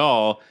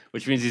Montreal,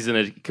 which means he's in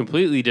a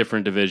completely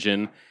different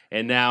division.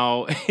 And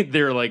now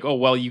they're like, oh,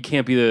 well, you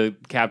can't be the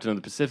captain of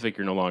the Pacific.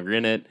 You're no longer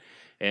in it.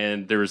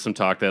 And there was some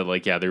talk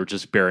that, they were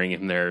just burying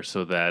him there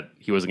so that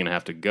he wasn't going to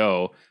have to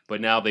go.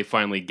 But now they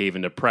finally gave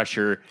into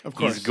pressure. Of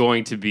course. He's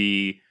going to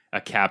be a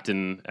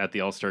captain at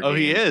the All-Star game. Oh,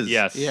 he is?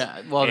 Yes.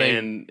 Yeah, well,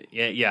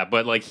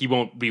 but he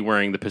won't be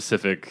wearing the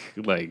Pacific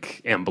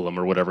emblem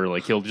or whatever.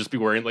 He'll just be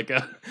wearing a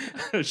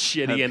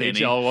shitty penny.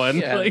 NHL one.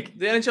 Yeah, the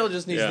NHL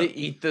just needs Yeah. to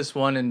eat this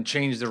one and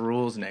change the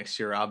rules next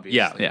year, obviously.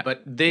 Yeah.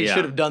 But they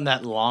should have done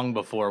that long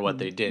before what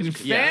they did.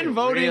 Fan They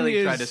voting really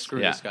is- tried to screw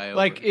this guy over.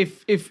 Like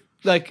if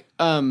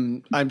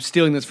I'm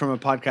stealing this from a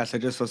podcast I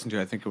just listened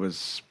to. I think it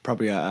was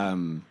probably a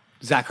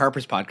Zach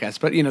Harper's podcast,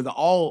 but the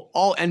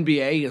all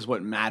NBA is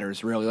what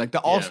matters really. Like the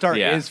All Star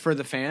Yeah. is for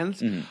the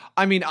fans.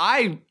 I mean,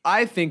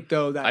 I think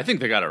though that I think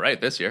they got it right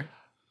this year.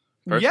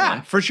 Personally.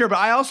 yeah, for sure. But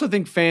I also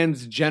think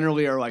fans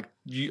generally are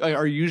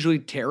are usually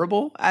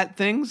terrible at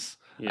things.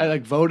 Yeah. I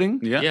like voting.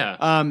 Yeah.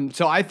 Yeah.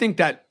 So I think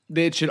that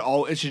it should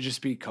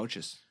just be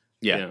coaches.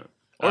 Yeah.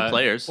 Or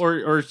players.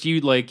 Or if you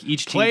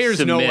each team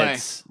Players, no way.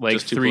 submits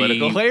Just too three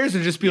political? Players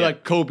would just be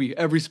like Kobe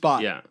every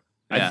spot. Yeah.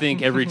 Yeah. I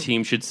think every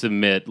team should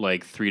submit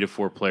 3 to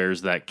 4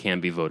 players that can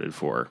be voted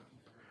for.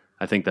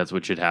 I think that's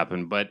what should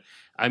happen. But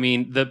I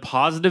mean, the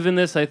positive in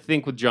this, I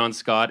think, with John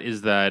Scott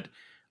is that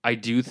I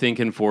do think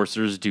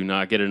enforcers do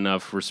not get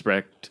enough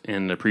respect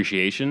and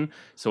appreciation.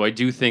 So I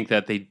do think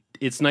that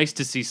it's nice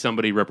to see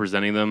somebody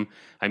representing them.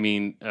 I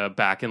mean,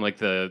 back in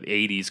the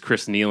 80s,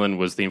 Chris Nealon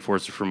was the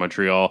enforcer for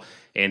Montreal,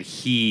 and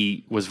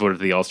he was voted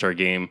to the All-Star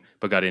game,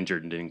 but got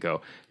injured and didn't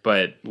go.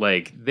 But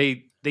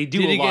they do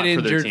Did a he lot get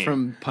for their injured team.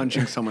 from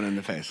punching someone in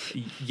the face?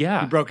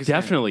 Yeah, He broke his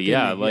hand, definitely.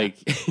 didn't Yeah,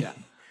 he? Yeah.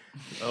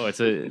 oh,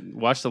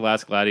 watch The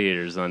Last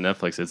Gladiators on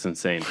Netflix. It's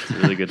insane. It's a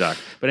really good doc.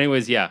 But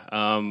anyways, yeah.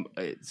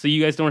 So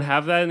you guys don't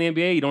have that in the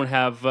NBA. You don't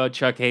have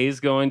Chuck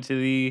Hayes going to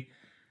the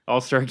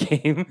All-Star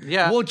game.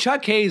 yeah. Well,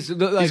 Chuck Hayes,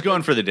 He's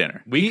going for the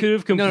dinner. We could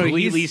have no,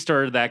 completely he's-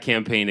 started that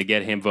campaign to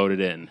get him voted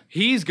in.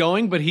 he's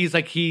going, but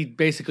he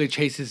basically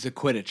chases the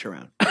Quidditch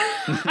around.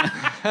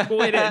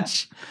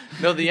 Quidditch.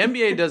 No, the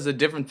NBA does a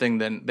different thing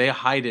than they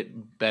hide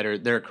it better,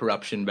 their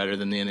corruption better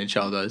than the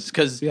NHL does.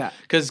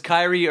 Because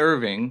Kyrie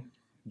Irving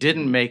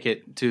didn't make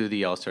it to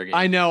the All-Star game.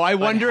 I know. I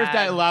wonder if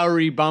had- that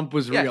Lowry bump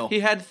was Yeah, real. he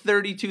had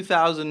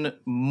 32,000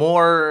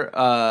 more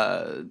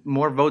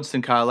votes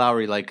than Kyle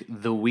Lowry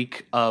the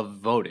week of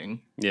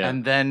voting. Yeah.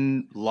 And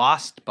then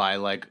lost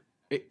by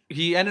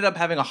he ended up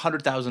having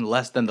 100,000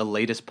 less than the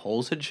latest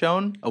polls had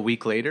shown a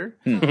week later.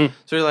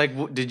 So you're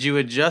like, did you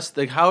adjust?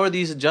 How are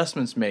these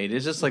adjustments made?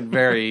 It's just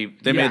very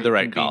They made the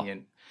right call.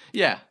 convenient.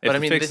 Yeah, If but the I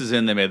mean, fix is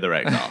in, they made the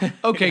right call.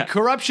 Okay,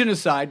 corruption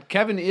aside,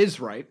 Kevin is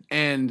right,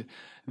 and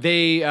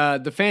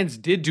the fans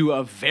did do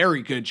a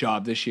very good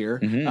job this year.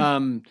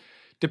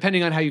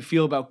 Depending on how you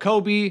feel about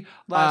Kobe,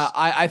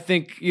 I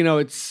think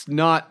it's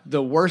not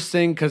the worst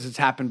thing because it's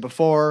happened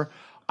before.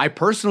 I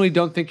personally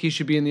don't think he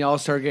should be in the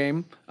All-Star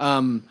game.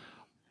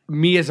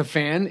 Me as a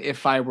fan,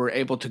 if I were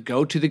able to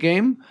go to the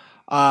game,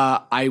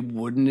 I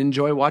wouldn't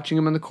enjoy watching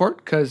him on the court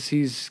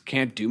because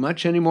can't do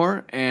much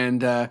anymore. And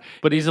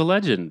But he's a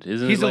legend,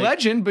 isn't he's it? a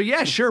legend, but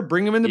yeah, sure,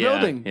 bring him in the Yeah,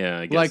 building. yeah,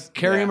 I guess.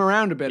 Carry him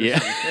around a bit. Yeah.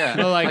 Yeah.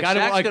 So, Like, I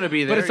don't Shaq's gonna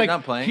be there, But it's he's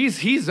not playing.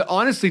 He's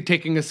honestly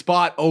taking a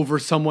spot over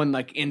someone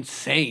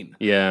insane.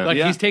 Yeah.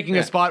 He's taking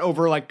a spot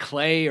over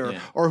Clay or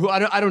who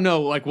I don't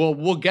know.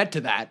 We'll get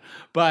to that.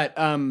 But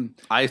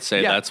I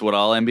say Yeah. that's what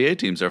all NBA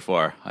teams are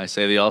for. I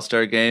say the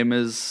All-Star game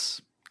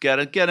is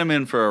get him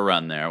in for a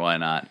run there. Why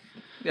not?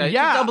 yeah, it's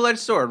Yeah. a double-edged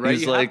sword, right?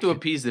 He's You have to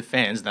appease the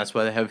fans. And that's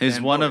why they have. He's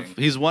fan one voting. of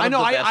the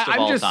best of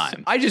all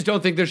time. I just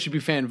don't think there should be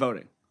fan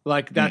voting.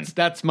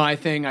 That's my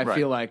thing. I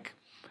feel like.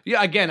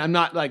 Yeah, again, I'm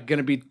not going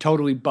to be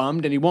totally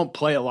bummed, and he won't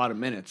play a lot of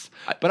minutes.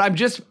 But I'm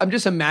just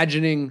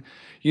imagining,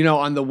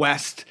 on the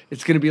West,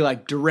 it's going to be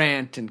like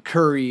Durant and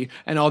Curry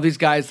and all these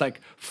guys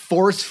like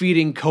force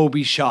feeding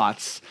Kobe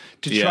shots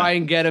to try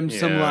and get him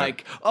some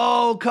like,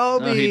 oh,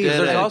 Kobe. No, he did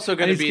There's it. also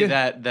going to And be he's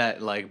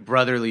that like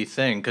brotherly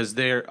thing because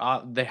they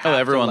have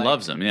everyone to, like,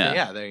 loves him, yeah.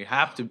 Yeah, they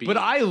have to be. But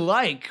I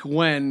like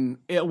when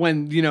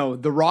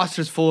the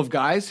roster's full of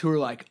guys who are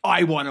like,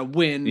 I want to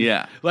win.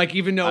 Yeah. Like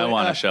even though I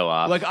wanna show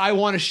off. Like I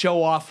want to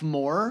show off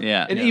more.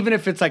 Yeah. And Yeah. even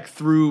if it's like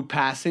through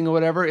passing or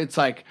whatever, it's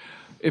like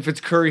if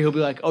it's Curry, he'll be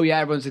like, oh yeah,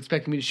 everyone's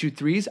expecting me to shoot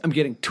threes. I'm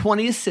getting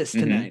 20 assists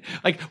tonight.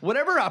 Like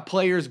whatever a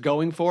player's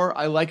going for,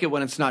 I like it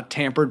when it's not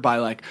tampered by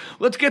like,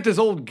 let's get this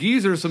old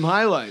geezer some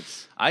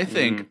highlights. I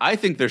think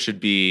there should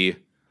be,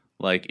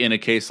 like, in a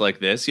case like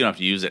this, you don't have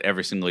to use it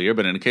every single year,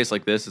 but in a case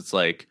like this, it's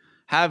like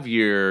have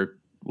your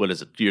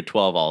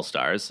 12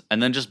 All-Stars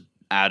and then just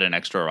add an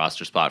extra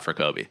roster spot for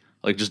Kobe.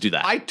 Like, just do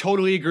that. I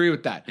totally agree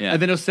with that. Yeah.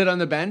 And then he'll sit on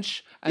the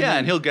bench.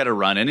 and he'll get a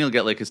run in. He'll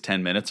get like his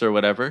 10 minutes or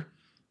whatever.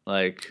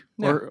 Like,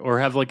 Or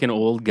have like an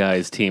old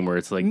guys team where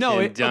it's like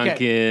Tim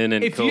Duncan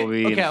and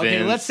Kobe and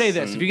Vince. Let's say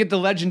this. If you get the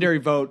legendary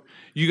vote,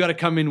 you got to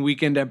come in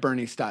weekend at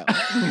Bernie style.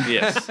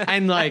 yes.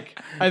 and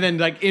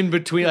then in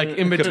between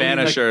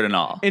Cabana like, shirt and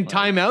all. in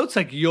timeouts,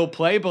 like you'll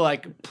play, but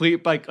like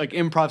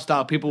improv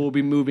style, people will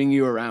be moving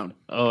you around.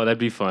 Oh, that'd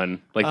be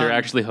fun. Like they're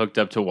actually hooked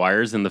up to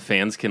wires and the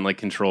fans can like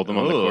control them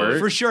on the court.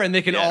 For sure, and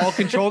they can all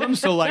control them,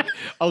 so like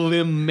a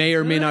limb may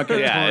or may not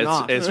get torn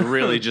off. It's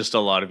really just a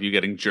lot of you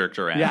getting jerked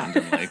around Yeah.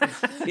 and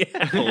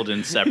like pulled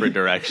in separate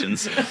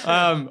directions.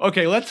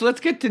 Okay, let's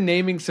get to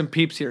naming some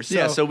peeps here.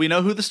 So we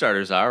know who the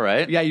starters are,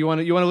 right? Yeah, you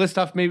want to list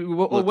off maybe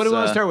what do we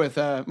want to start with?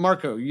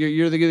 Marco,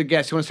 you're the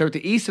guest. You want to start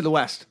with the East or the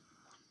West?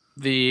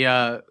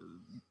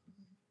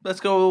 Let's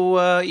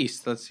go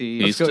East. Let's see.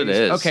 East it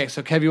is. Okay,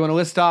 so Kev, you want to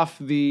list off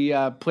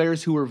the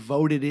players who were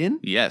voted in?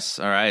 Yes.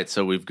 All right.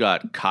 So we've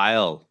got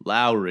Kyle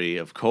Lowry,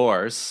 of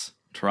course,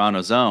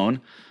 Toronto's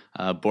own,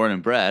 born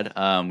and bred.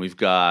 We've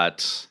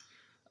got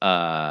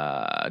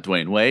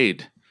Dwayne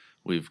Wade.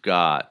 We've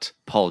got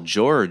Paul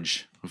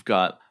George. We've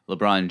got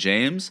LeBron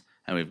James.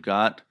 And we've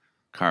got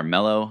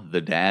Carmelo,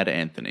 the dad,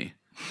 Anthony.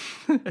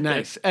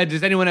 Nice.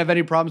 Does anyone have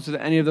any problems with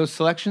any of those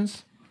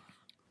selections?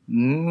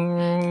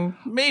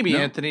 Maybe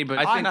Anthony, but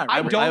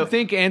I don't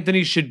think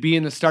Anthony should be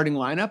in the starting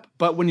lineup,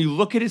 but when you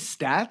look at his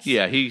stats,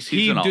 he's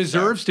an all-star.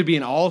 deserves to be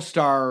an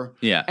all-star.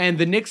 Yeah. And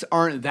the Knicks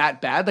aren't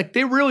that bad. Like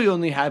they really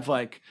only have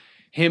like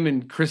him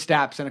and Chris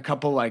Stapps and a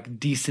couple like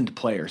decent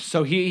players.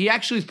 So he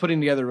actually is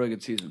putting together a really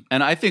good season.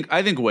 And I think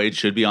Wade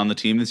should be on the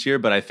team this year,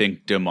 but I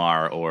think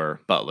DeMar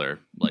or Butler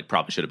like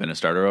probably should have been a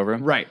starter over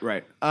him. Right.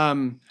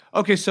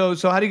 Okay, so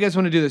how do you guys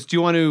want to do this? Do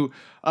you want to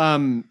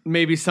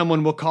maybe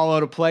someone will call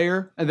out a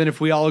player, and then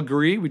if we all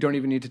agree, we don't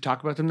even need to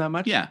talk about them that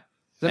much? Yeah.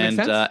 Does that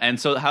make sense? And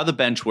so how the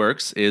bench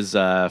works is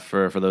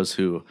for those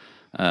who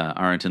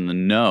aren't in the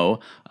know,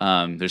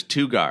 there's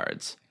 2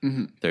 guards,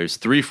 there's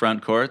 3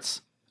 front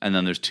courts, and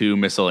then there's 2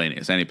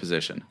 miscellaneous, any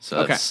position.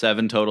 So that's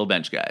 7 total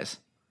bench guys.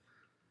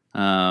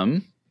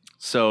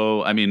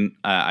 So, I mean,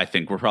 I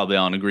think we're probably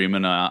all in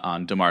agreement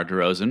on DeMar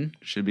DeRozan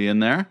should be in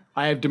there.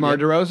 I have DeMar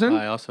DeRozan.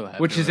 I also have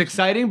which is DeRozan.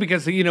 exciting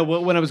because,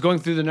 when I was going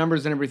through the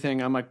numbers and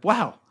everything, I'm like,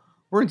 wow,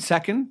 we're in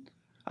second.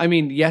 I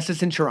mean, yes,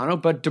 it's in Toronto,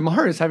 but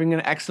DeMar is having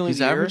an excellent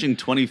year. He's averaging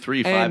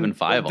 23, 5, and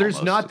 5 There's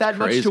almost. not It's that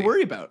much crazy. to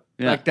worry about.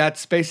 Yeah. Like,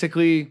 that's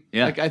basically,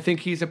 Yeah. I think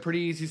he's a pretty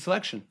easy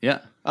selection. Yeah.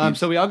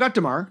 So we all got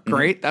DeMar.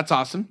 Great. That's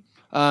awesome.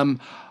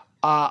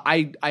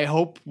 I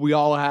hope we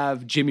all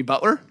have Jimmy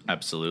Butler.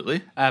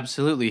 Absolutely.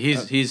 Absolutely.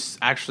 He's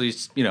actually,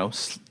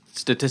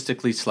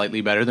 statistically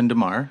slightly better than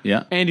DeMar.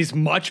 Yeah. And he's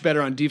much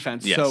better on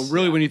defense. Yes. So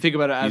really, when you think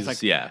about it, as He's-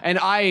 like, yeah. And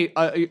I,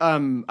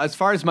 as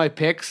far as my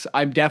picks,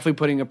 I'm definitely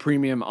putting a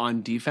premium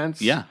on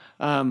defense. Yeah.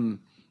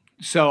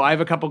 So I have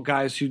a couple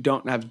guys who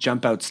don't have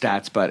jump out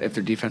stats, but if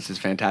their defense is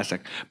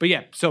fantastic. But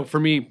yeah, so for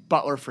me,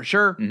 Butler for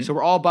sure. So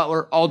we're all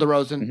Butler, all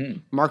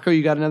DeRozan. Marco,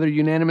 you got another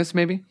unanimous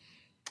maybe?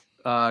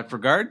 For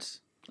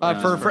guards,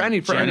 For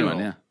anyone.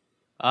 Yeah.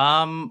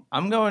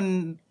 I'm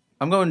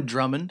going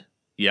Drummond.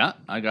 Yeah.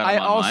 I got I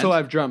him on also mine.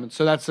 have Drummond,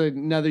 so that's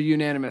another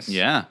unanimous.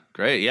 Yeah.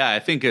 Great. Yeah. I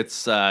think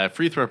it's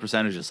free throw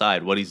percentage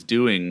aside, what he's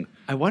doing.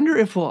 I wonder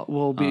if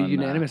we'll be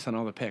unanimous on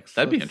all the picks.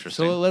 That'd be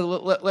interesting. So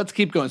let's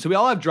keep going. So we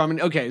all have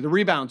Drummond. Okay, the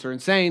rebounds are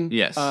insane.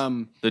 Yes.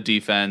 The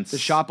defense. The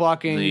shot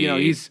blocking.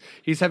 He's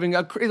having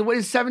what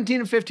is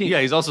 17 and 15.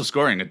 Yeah, he's also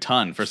scoring a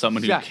ton for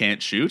someone who Yeah.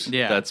 can't shoot.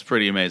 Yeah. That's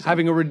pretty amazing.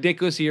 Having a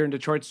ridiculous year, and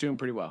Detroit's doing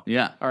pretty well.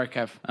 Yeah. All right,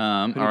 Kev.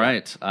 All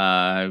right.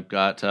 I've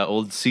got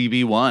old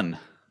CB1,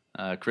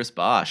 Chris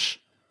Bosh.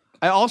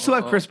 I also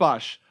have Chris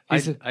Bosh.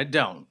 I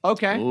don't.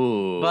 Okay.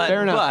 Ooh. But,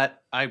 Fair enough.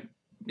 But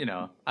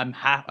I'm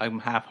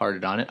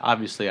half-hearted on it.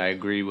 Obviously, I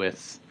agree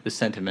with the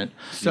sentiment.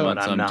 So- but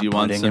I'm not do you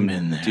want putting some? him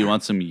in there. Do you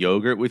want some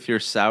yogurt with your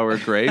sour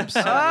grapes?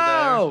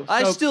 Oh,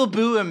 I so- still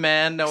boo him,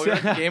 man. No, we were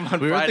at the game on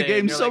we were at Friday. the game.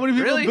 and you're So like, many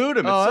people really? booed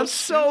him. Oh, It's that's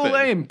so stupid.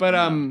 lame.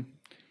 But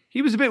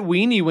he was a bit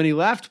weenie when he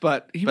left.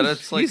 But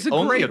it's like he's a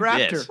only great a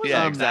bit. Raptor. Yeah,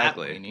 Not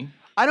exactly. that weenie.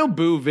 I don't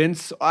boo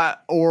Vince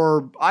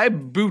or I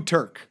boo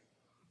Turk.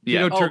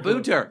 Yeah. You know, Oh,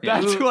 boo Turk.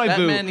 That's Boo- who I that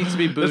boo. man needs to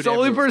be booed That's the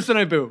only everywhere. person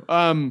I boo.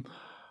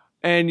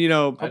 And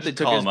Hope they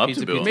took call his him up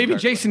pizza to boo him. maybe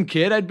card. Jason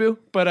Kidd I'd boo,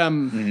 but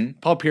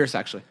Paul Pierce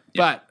actually.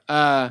 But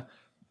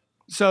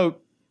so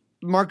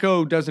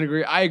Marco doesn't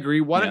agree. I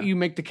agree. Why don't you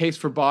make the case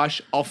for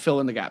Bosch? I'll fill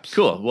in the gaps.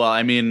 Cool. Well,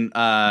 I mean,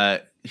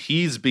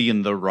 he's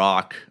being the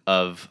rock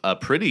of a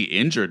pretty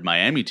injured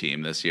Miami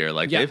team this year.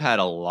 Like they've had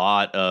a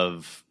lot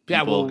of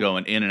people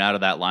going in and out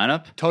of that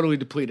lineup. Totally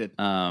depleted.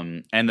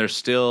 And they're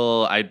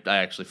still, I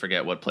actually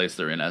forget what place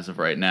they're in as of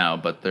right now,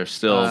 but they're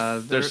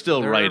still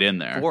they're right in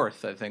there.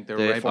 Fourth, I think they're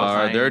They right are.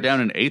 behind. They're down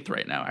in 8th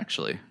right now,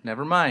 actually.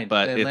 Never mind.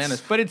 But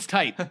Atlanta's But it's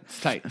tight. It's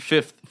tight.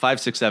 5th, 5,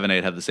 6, 7,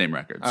 8 have the same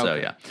record. So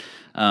Okay.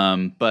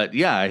 yeah. But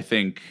yeah, I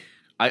think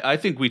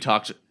we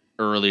talked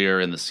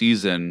earlier in the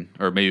season,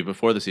 or maybe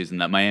before the season,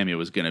 that Miami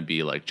was going to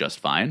be like just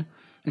fine.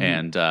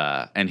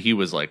 And he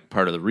was like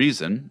part of the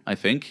reason. I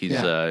think he's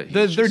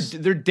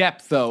Their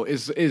depth though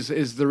is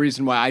the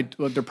reason why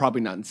they're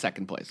probably not in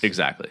second place.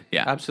 exactly,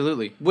 yeah.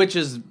 absolutely, which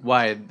is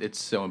why it's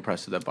so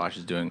impressive that Bosch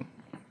is doing.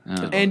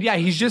 And yeah,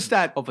 he's just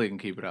that. Hopefully, he can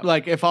keep it up.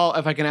 Like if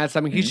I can add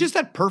something, he's just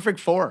that perfect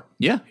 4.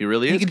 Yeah, he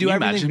really is. can do you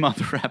everything. imagine him on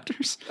the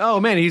Raptors? Oh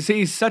man,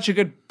 he's such a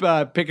good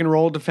pick and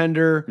roll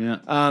defender.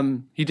 Yeah.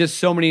 He does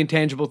so many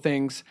intangible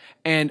things,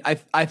 and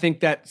I think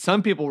that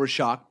some people were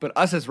shocked, but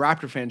us as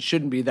Raptor fans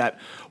shouldn't be. That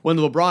when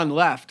LeBron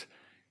left,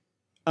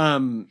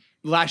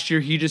 last year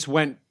he just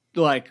went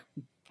like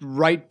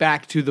right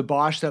back to the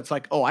Bosch. That's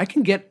like, oh, I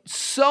can get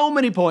so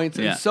many points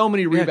and so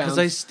many rebounds. because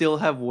I still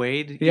have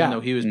Wade, even though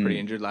he was pretty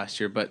injured last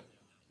year. But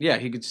yeah,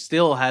 he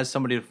still has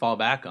somebody to fall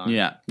back on.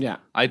 Yeah.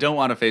 I don't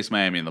want to face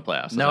Miami in the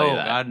playoffs. I'll tell you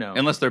that. God, no.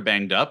 Unless they're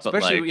banged up.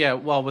 Especially, but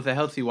like, well, with a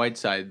healthy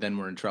Whiteside, then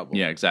we're in trouble.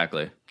 yeah,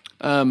 exactly.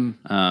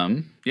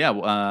 Anything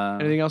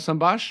else on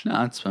Bosch?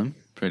 No, I'm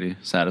pretty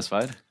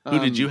satisfied. Who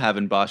did you have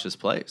in Bosch's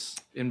place?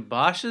 In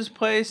Bosch's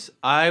place,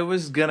 I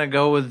was gonna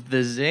go with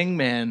the Zing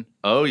man.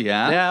 Oh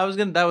yeah, Yeah, I was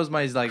gonna. That was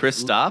my like Chris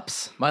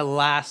Stops. my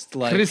last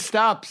like.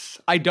 Kristaps.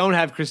 I don't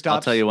have Kristaps.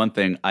 I'll tell you one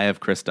thing. I have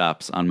Chris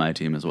Stops on my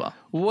team as well.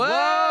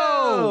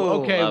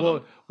 Whoa! Okay,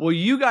 Love well,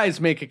 you guys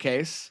make a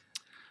case.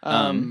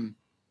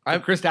 I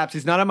have Kristaps.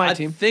 He's not on my I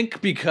team. think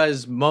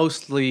because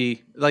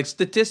mostly, like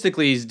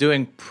statistically, he's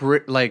doing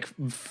like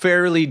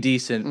fairly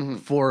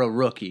decent for a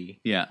rookie.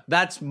 Yeah.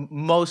 That's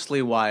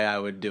mostly why I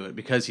would do it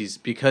because he's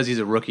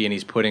a rookie and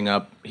he's putting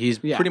up. He's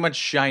pretty much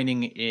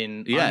shining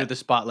in under the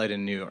spotlight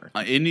in New York.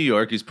 In New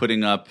York, he's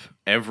putting up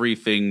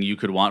everything you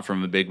could want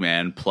from a big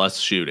man, plus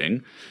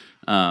shooting.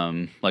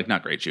 Like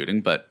not great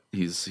shooting, but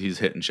he's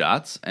hitting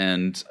shots,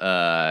 and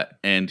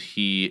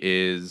he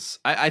is.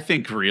 I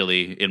think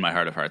really, in my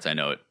heart of hearts, I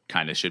know it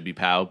kind of should be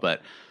Powell,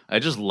 but I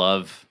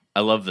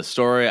love the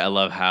story. I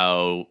love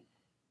how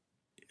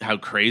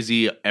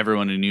crazy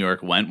everyone in New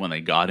York went when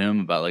they got him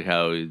about like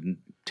how he's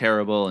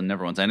terrible and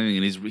never wants anything,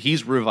 and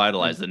he's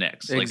revitalized the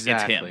Knicks. Like it's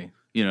him.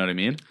 You know what I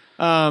mean?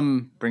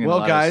 Bringing a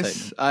lot of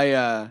guys,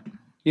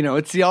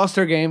 it's the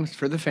All-Star game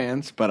for the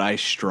fans, but I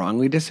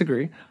strongly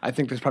disagree. I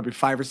think there's probably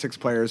 5 or 6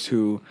 players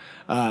who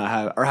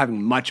are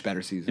having much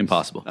better seasons.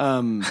 Impossible.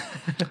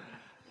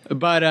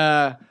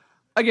 But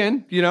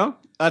again,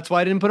 that's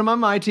why I didn't put him on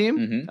my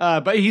team.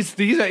 But he's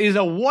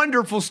a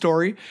wonderful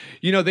story.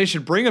 They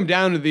should bring him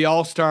down to the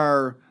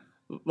All-Star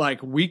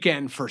like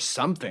weekend for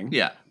something.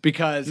 Yeah.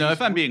 Because no,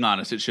 if I'm being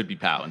honest, it should be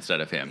Powell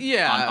instead of him.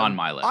 Yeah. On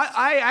my list.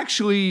 I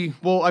actually,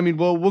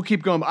 we'll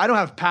keep going. I don't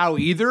have Powell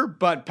either,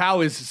 but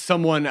Powell is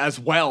someone as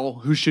well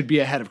who should be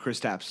ahead of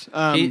Kristaps.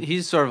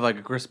 He's sort of like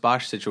a Chris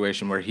Bosh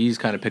situation where he's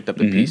kind of picked up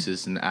the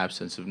pieces in the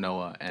absence of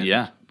Noah. And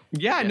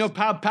no,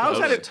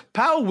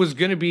 Powell was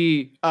going to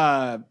be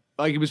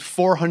he was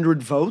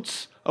 400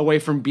 votes away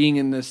from being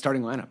in the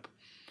starting lineup.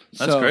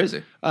 That's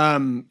crazy.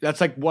 That's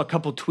like a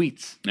couple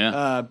tweets.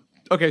 Yeah.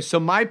 Okay, so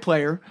my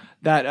player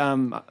that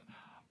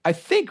I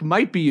think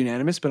might be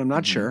unanimous, but I'm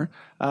not sure.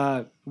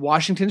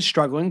 Washington's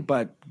struggling,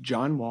 but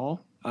John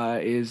Wall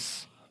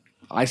is,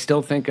 I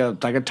still think,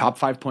 like a top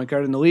 5 point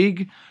guard in the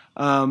league.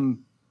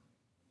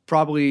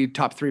 Probably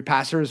top 3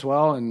 passer as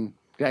well. And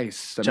yeah,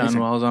 he's amazing. John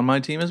Wall's on my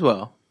team as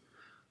well.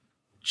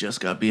 Just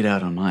got beat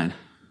out on mine.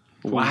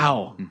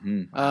 Wow.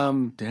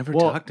 They never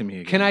talk to me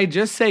again. Can I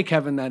just say,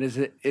 Kevin, that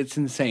it's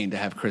insane to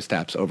have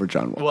Kristaps over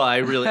John Wall. Well, I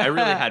really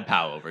had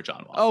Powell over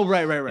John Wall. Oh,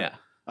 right.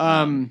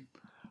 Yeah.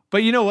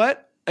 But you know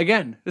what?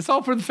 Again, it's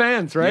all for the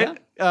fans, right?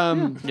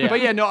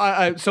 But yeah,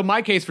 no. So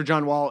my case for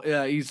John Wall,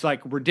 he's like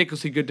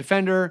ridiculously good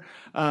defender.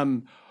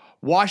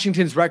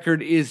 Washington's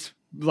record is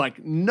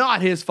like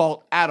not his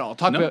fault at all.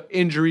 Talk about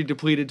injury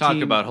depleted. Talk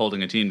team. about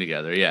holding a team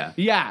together. Yeah.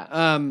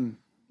 Yeah.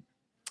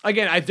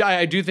 Again,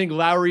 I do think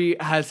Lowry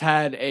has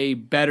had a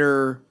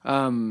better.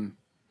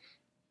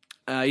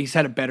 He's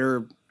had a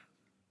better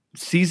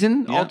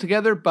season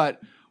altogether,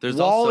 but There's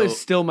Wall also- is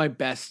still my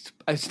best.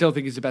 I still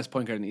think he's the best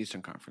point guard in the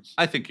Eastern Conference.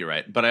 I think you're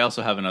right, but I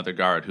also have another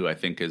guard who I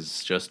think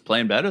is just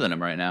playing better than him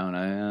right now, and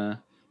I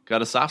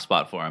got a soft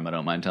spot for him. I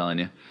don't mind telling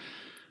you.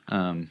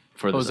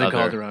 For this Jose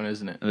Calderon,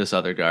 isn't it? This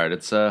other guard,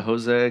 it's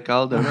Jose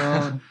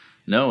Calderon.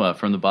 No,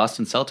 from the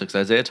Boston Celtics,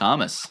 Isaiah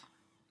Thomas.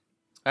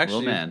 Actually,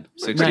 Little man,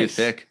 6 Nice. feet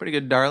thick. pretty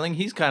good, darling.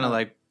 He's kind of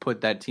like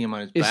put that team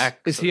on his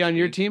back. Is so he to on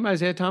your speak. team,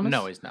 Isaiah Thomas?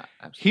 No, he's not.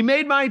 Absolutely. He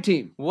made my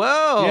team.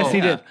 Whoa. Yes, he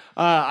yeah. did.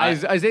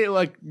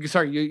 Isaiah,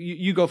 sorry,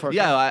 you go first.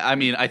 Yeah, I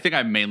mean, I think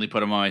I mainly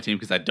put him on my team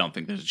because I don't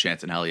think there's a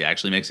chance in hell he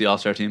actually makes the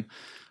All-Star team.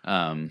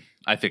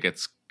 I think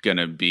it's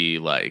gonna be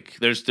like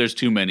there's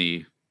too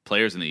many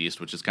players in the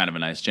East, which is kind of a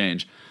nice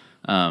change.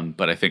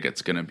 But I think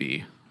it's gonna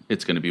be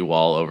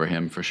Wall over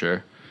him for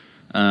sure.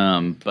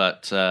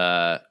 But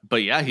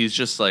yeah, he's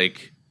just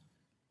like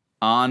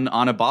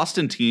on a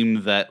Boston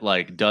team that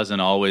like doesn't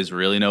always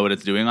really know what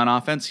it's doing on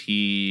offense.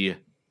 He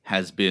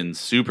has been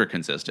super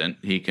consistent.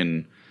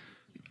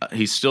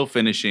 He's still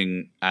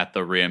finishing at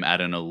the rim at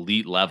an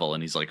elite level,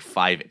 and he's like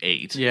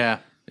 5'8". Yeah.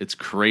 It's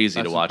crazy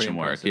That's to watch pretty him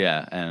work. impressive.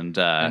 Yeah,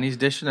 And he's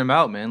dishing them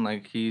out, man.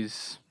 Like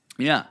he's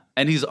yeah,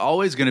 and he's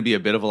always going to be a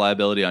bit of a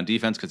liability on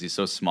defense because he's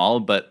so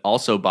small. But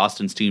also,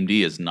 Boston's team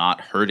D is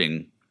not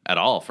hurting at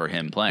all for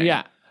him playing.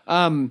 Yeah.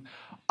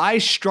 I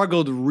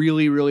struggled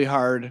really, really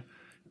hard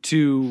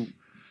to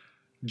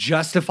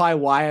justify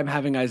why I'm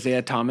having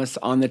Isaiah Thomas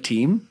on the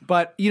team.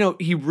 But,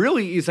 he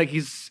really is like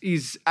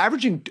he's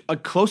averaging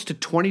close to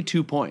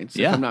 22 points,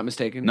 if I'm not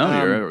mistaken.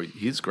 No,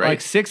 he's great.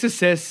 Like 6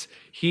 assists.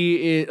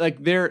 He is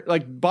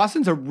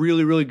Boston's a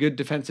really, really good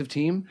defensive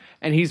team,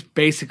 and he's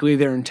basically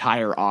their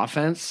entire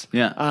offense.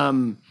 Yeah.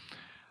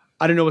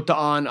 I don't know what the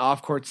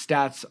on-off court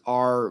stats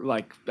are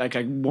like. Like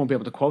I won't be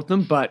able to quote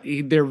them, but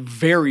they're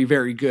very,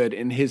 very good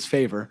in his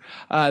favor.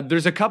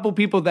 There's a couple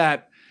people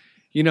that,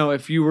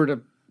 if you were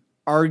to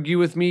argue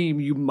with me,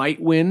 you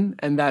might win,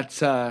 and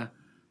that's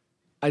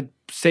I'd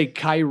say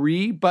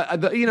Kyrie.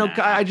 But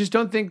I just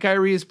don't think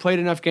Kyrie has played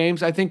enough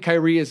games. I think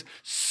Kyrie is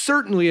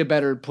certainly a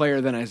better player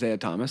than Isaiah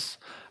Thomas,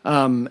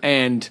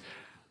 and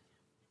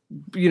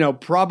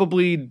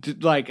probably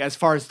like as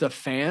far as the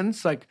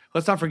fans, like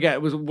let's not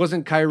forget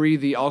wasn't Kyrie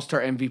the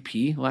All-Star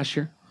MVP last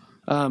year,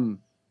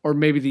 or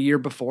maybe the year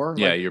before?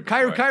 Yeah, like, year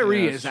before.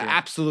 Kyrie Yeah, is that's an true.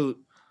 absolute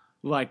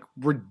like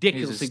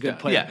ridiculously good stud.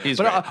 player. yeah, he's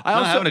but great. I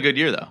also having a good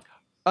year though.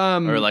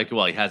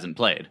 He hasn't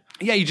played.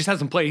 yeah, he just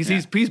hasn't played.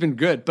 He's been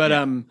good, but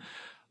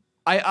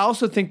I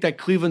also think that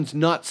Cleveland's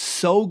not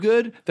so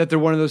good that they're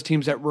one of those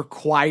teams that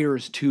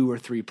requires 2 or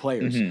 3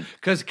 players.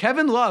 Because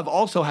Kevin Love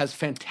also has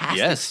fantastic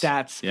Yes.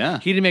 stats. Yeah.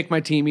 He didn't make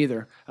my team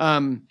either.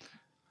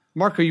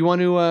 Marco, you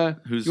want to?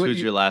 Who's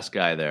your last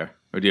guy there,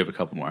 or do you have a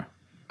couple more?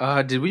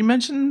 did we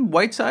mention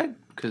Whiteside?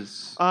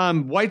 Because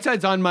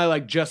Whiteside's on my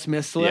just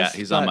missed list. Yeah,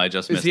 he's on my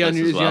just missed is he on list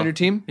your, as Is he on well. your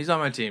team? he's on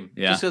my team.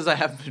 Yeah. Just because I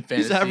have him in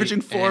fantasy.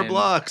 averaging 4 and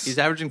blocks. He's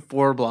averaging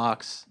 4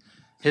 blocks.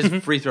 His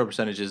free throw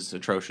percentage is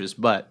atrocious,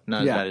 but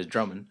not as Yeah. bad as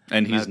Drummond.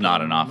 And he's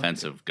not an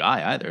offensive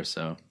guy either.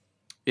 So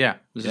Yeah,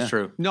 this is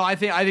true. No, I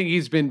think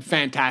he's been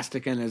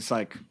fantastic, and it's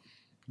like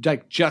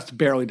just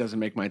barely doesn't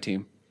make my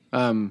team.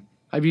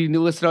 Have you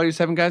listed all your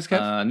 7 guys,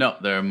 Kev? no,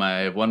 I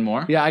have one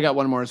more. Yeah, I got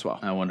one more as well.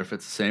 I wonder if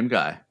it's the same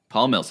guy,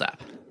 Paul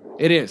Millsap.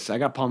 It is. I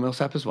got Paul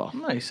Millsap as well.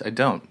 Nice. I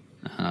don't.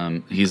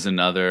 He's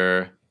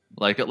another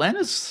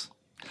Atlanta's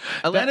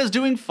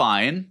doing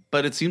fine,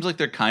 but it seems like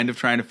they're kind of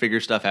trying to figure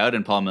stuff out,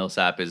 and Paul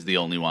Millsap is the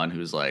only one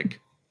who's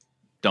like,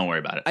 don't worry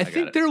about it. I got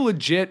think it. they're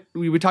legit.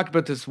 We talked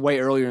about this way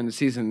earlier in the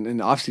season, in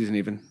the offseason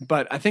even,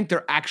 but I think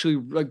they're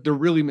actually they're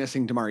really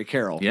missing DeMarre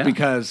Carroll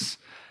because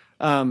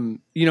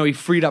he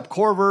freed up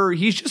Corver.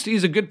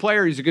 He's a good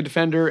player. He's a good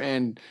defender,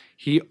 and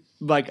he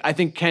I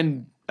think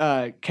Kent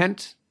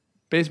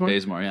Bazemore.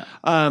 Bazemore,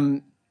 yeah.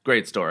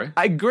 Great story.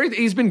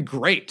 He's been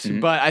great,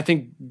 but I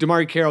think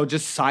DeMarre Carroll,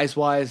 just size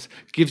wise,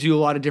 gives you a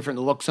lot of different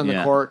looks on the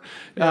Yeah. court.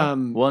 Well,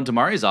 and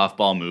DeMarre's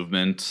off-ball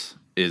movement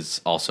is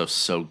also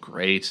so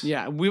great.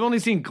 Yeah, we've only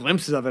seen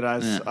glimpses of it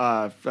as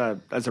for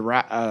the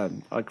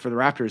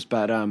Raptors,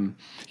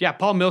 but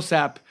Paul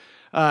Millsap.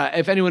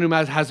 If anyone who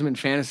has him in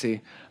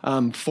fantasy,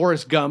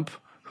 Forrest Gump,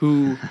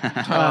 who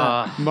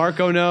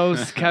Marco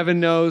knows, Kevin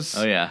knows.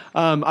 Oh, yeah.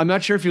 I'm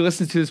not sure if he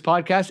listens to this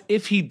podcast.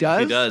 If he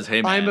does,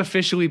 hey, man. I'm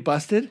officially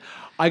busted.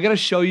 I gotta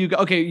show you.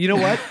 Okay, you know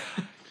what?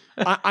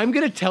 I'm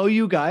gonna tell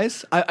you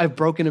guys. I've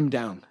broken him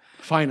down.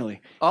 Finally,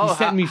 he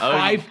sent me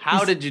 5.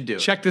 How did you do it?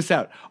 Check this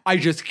out. I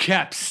just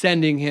kept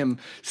sending him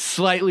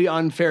slightly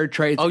unfair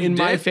trades Oh, you in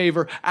my did?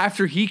 favor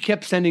after he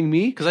kept sending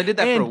me. Because I did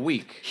that for a And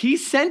week. He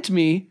sent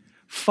me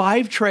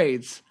 5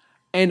 trades,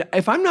 and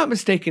if I'm not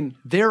mistaken,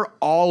 they're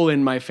all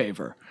in my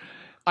favor.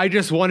 I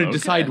just want to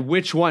decide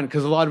which one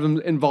because a lot of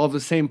them involve the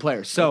same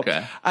player. So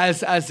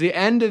as the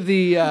end of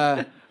the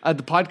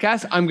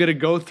podcast, I'm going to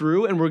go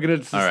through and we're going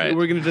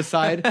to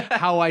decide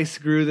how I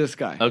screw this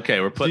guy. Okay,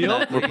 we're putting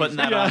that on. We're putting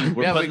that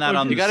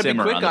on you the gotta be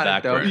simmer quick on the on it,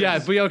 back though. burner. Yeah,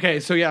 but okay.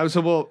 So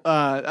we'll.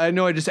 I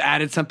know I just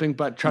added something,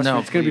 but trust No,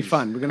 me, it's going to be please.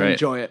 fun. We're going to Great.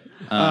 enjoy it.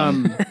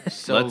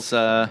 Let's.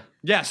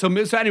 Yeah. So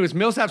anyways,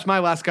 Millsap's my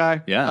last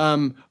guy. Yeah.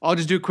 I'll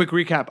just do a quick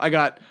recap. I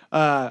got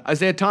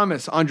Isaiah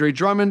Thomas, Andre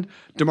Drummond,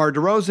 DeMar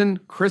DeRozan,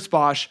 Chris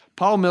Bosh,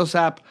 Paul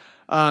Millsap,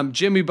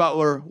 Jimmy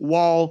Butler,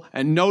 Wall,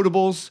 and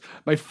notables.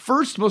 My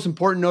first most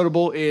important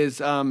notable is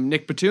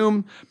Nick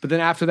Batum, but then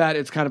after that,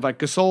 it's kind of like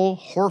Gasol,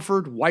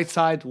 Horford,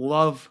 Whiteside,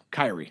 Love,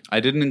 Kyrie. I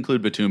didn't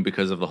include Batum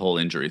because of the whole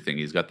injury thing.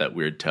 He's got that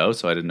weird toe,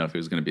 so I didn't know if he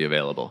was going to be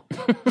available.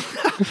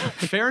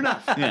 Fair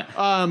enough. Yeah.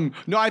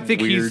 No, I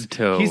think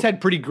he's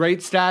had pretty great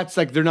stats.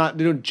 Like they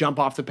don't jump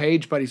off the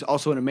page, but he's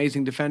also an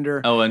amazing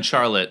defender. Oh, and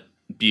Charlotte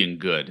being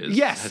good has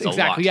Yes, a lot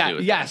exactly. to do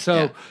with that.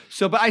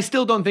 So, but I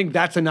still don't think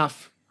that's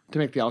enough to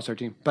make the All-Star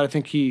team. But I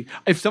think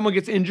if someone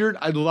gets injured,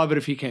 I'd love it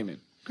if he came in.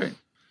 Great.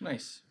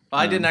 Nice. Well,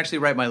 I didn't actually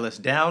write my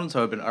list down,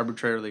 so I've been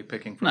arbitrarily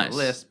picking from Nice. the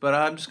list. But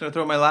I'm just going to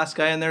throw my last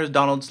guy in there as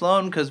Donald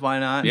Sloan, because why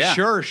not? Yeah.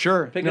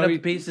 Sure. Picking up the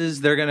pieces,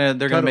 they're gonna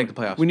make the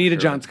playoffs. We need a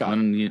for John sure. Scott.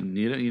 When you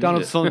need it, you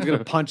Donald need it. Sloan's going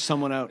to punch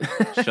someone out.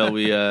 Shall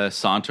we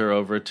saunter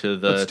over to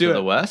Let's do the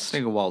it. West?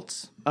 Think of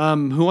Waltz.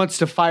 Who wants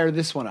to fire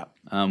this one up?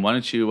 Why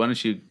don't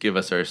you give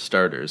us our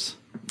starters?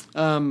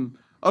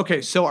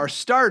 Okay, so our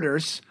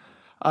starters,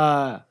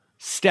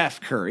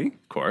 Steph Curry,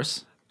 Of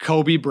course.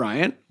 Kobe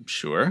Bryant,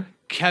 Sure.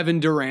 Kevin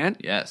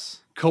Durant, Yes.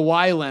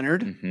 Kawhi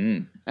Leonard,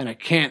 and I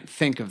can't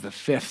think of the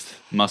fifth.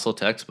 Muscle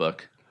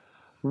textbook.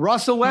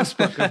 Russell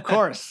Westbrook, of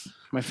course.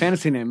 My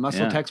fantasy name,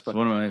 Muscle Yeah. Textbook.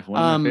 One of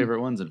my favorite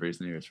ones in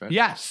recent years, right?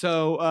 Yeah,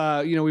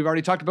 so we've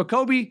already talked about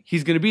Kobe.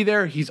 He's going to be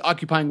there. He's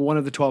occupying one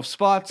of the 12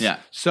 spots. Yeah.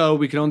 So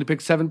we can only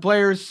pick 7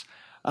 players.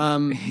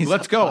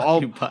 Let's go.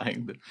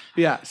 Occupying the-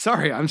 Yeah,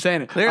 sorry, I'm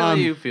saying it.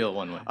 Clearly, you feel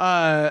one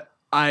way.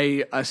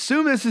 I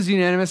assume this is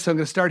unanimous, so I'm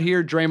going to start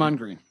here. Draymond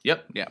Green.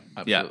 Yep. Yeah,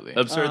 Yeah. absolutely.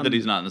 Absurd that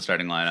he's not in the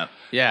starting lineup.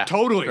 Yeah,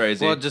 Totally.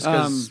 Crazy. Well, just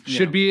because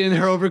Should be in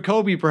there over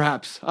Kobe,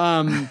 perhaps.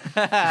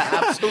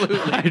 absolutely.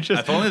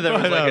 If only there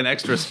was like an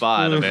extra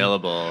spot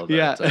available.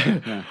 Yeah.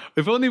 That,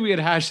 If only we had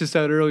hashed this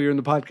out earlier in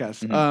the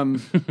podcast.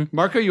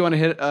 Marco, you want to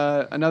hit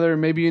another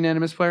maybe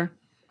unanimous player?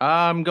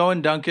 I'm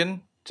going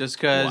Duncan, just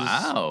because.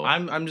 Wow.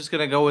 I'm just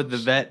gonna go with the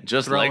vet.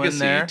 just throw in legacy,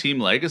 there. team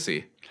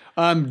legacy.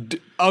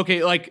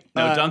 Okay, like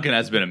No, Duncan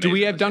has been amazing. do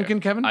we have this year. Duncan,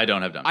 Kevin? I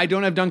don't have Duncan. I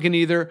don't have Duncan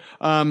either.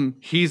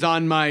 He's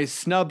on my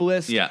snub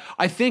list. Yeah.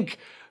 I think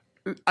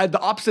the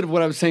opposite of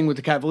what I was saying with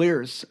the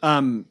Cavaliers.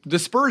 The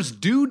Spurs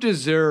do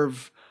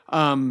deserve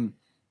 2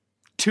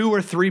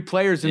 or 3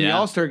 players in the Yeah.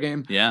 All-Star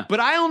game. Yeah. But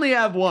I only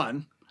have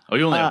one. Oh,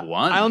 you only have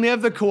one? I only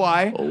have the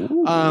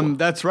Kawhi.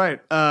 That's right.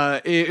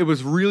 It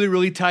was really,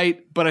 really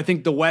tight, but I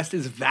think the West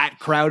is that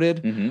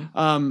crowded.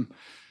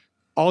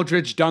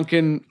 Aldridge,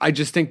 Duncan, I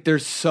just think they're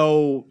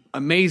so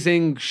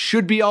amazing.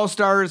 Should be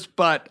all-stars,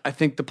 but I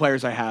think the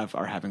players I have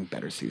are having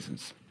better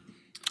seasons.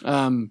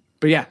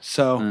 But yeah,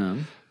 so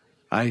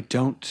I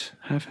don't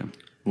have him.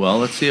 Well,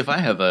 let's see if I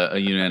have a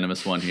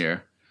unanimous one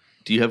here.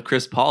 Do you have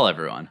Chris Paul,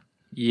 everyone?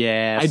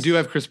 Yes, I do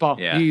have Chris Paul.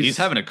 Yeah. He's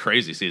having a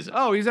crazy season.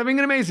 Oh, he's having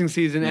an amazing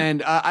season,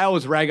 and I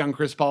always rag on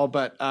Chris Paul,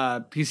 but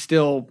he's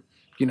still,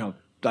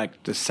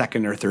 like the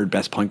second or third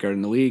best point guard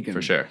in the league. And,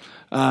 For sure.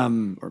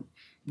 or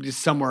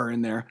just somewhere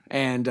in there.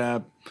 And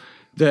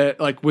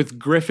with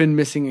Griffin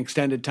missing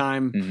extended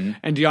time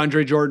and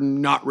DeAndre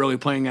Jordan not really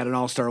playing at an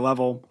all-star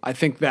level, I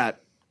think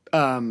that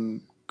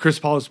Chris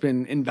Paul has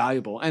been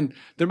invaluable. And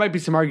there might be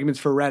some arguments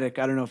for Redick.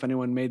 I don't know if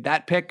anyone made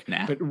that pick,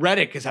 Nah. but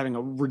Redick is having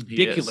a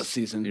ridiculous He is.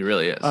 season. He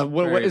really is.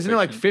 What isn't it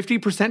like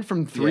 50%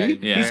 from 3?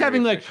 Yeah, he's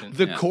having very like efficient.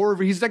 the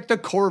Corver. He's like the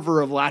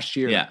Corver of last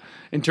year. Yeah.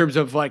 In terms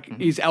of like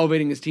he's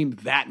elevating his team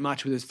that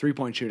much with his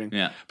 3-point shooting.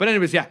 Yeah. But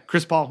anyways, yeah,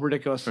 Chris Paul,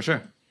 ridiculous. For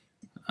sure.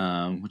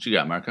 What you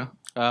got, Marco?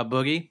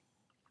 Boogie.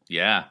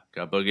 Yeah,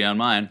 got Boogie on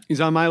mine.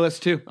 He's on my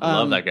list too. I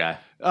love that guy.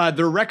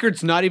 The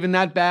record's not even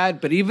that bad,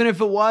 but even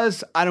if it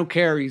was, I don't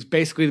care. He's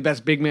basically the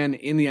best big man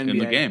in the NBA. In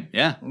the game,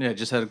 yeah. Yeah,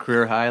 just had a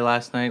career high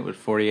last night with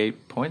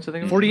 48 points. I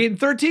think. 48 and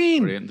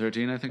 13. 48 and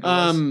 13, I think it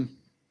was.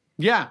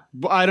 Yeah,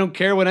 I don't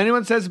care what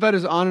anyone says about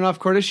his on and off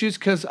court issues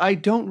because I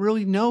don't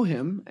really know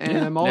him, and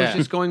I'm always Yeah.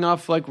 just going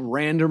off like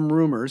random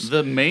rumors.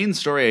 The main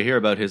story I hear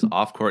about his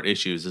off-court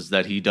issues is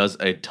that he does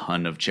a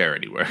ton of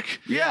charity work.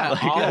 Yeah,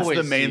 Like, that's always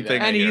the main see that. thing.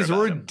 and I hear he's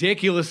about him.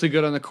 ridiculously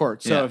good on the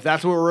court. So Yeah. if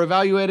that's what we're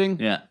evaluating,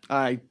 Yeah,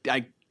 I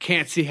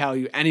can't see how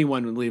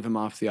anyone would leave him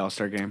off the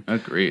All-Star game.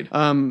 agreed.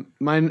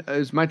 Mine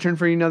is my turn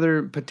for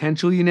another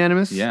potential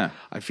unanimous. Yeah.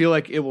 I feel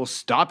like it will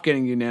stop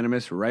getting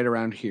unanimous right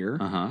around here.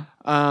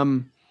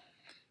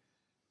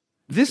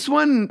 This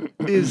one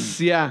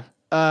is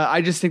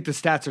I just think the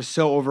stats are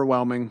so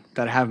overwhelming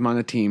that I have him on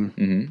the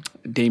team.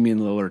 Damian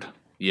Lillard.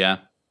 Yeah,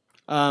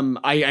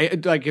 I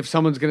like if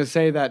someone's going to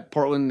say that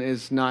Portland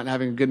is not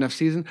having a good enough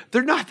season,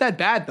 they're not that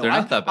bad though. They're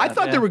not that I bad.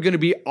 thought they were going to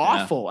be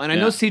awful, and I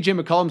know Yeah.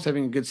 CJ McCollum's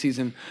having a good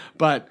season,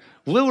 but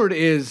Lillard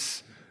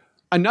is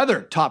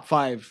another top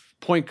 5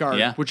 point guard,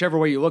 Yeah. whichever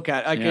way you look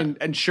at.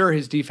 And sure,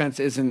 his defense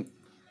isn't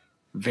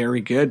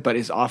very good, but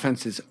his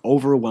offense is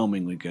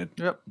overwhelmingly good.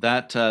 Yep.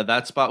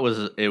 that spot was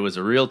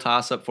a real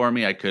toss-up for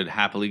me. I could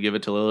happily give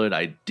it to Lillard.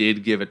 I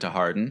did give it to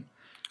Harden.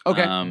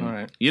 Okay. All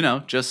right.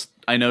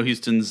 I know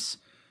Houston's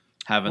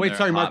having. Wait, their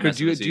sorry, hot Marco. mess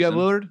Do of a you have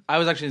season. Lillard? I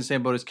was actually in the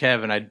same boat as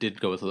Kev, and I did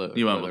go with Lillard.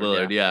 You went with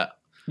Lillard, yeah.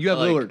 You have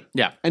Like, Lillard.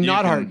 Yeah. And You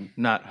not can- Harden.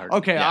 Not Harden.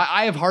 Okay, Yeah.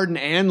 I have Harden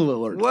and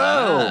Lillard.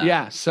 Whoa.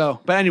 Yeah, so,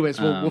 but anyways,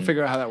 we'll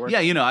figure out how that works.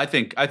 Yeah, I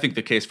think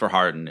the case for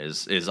Harden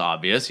is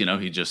obvious.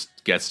 He just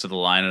gets to the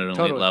line at an elite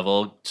Totally.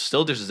 level,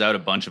 still dishes out a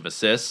bunch of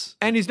assists.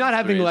 And he's not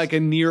having threes. like a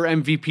near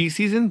MVP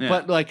season,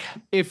 but like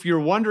if you're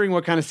wondering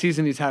what kind of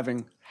season he's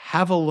having,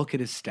 have a look at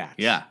his stats.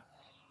 Yeah,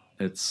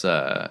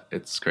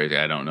 it's crazy.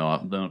 I don't know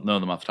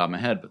them off the top of my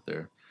head, but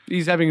they're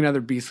He's having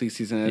another beastly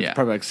season. It's Yeah.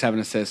 probably like 7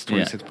 assists,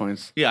 26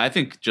 points. I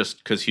think just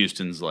because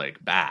Houston's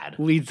like bad.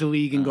 Leads the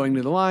league in going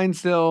to the line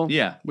still.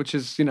 Yeah. Which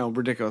is,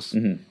 ridiculous.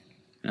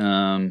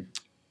 Um,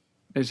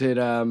 Is it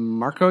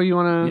Marco you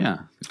want to Yeah.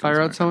 fire out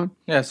Marco. someone?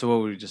 Yeah, so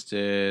what we just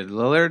did,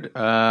 Lillard.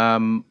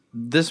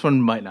 This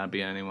one might not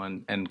be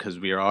anyone, and because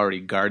we are already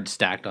guard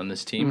stacked on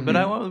this team, but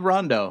I went with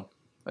Rondo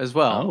as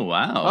well. oh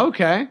wow,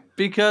 Okay.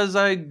 Because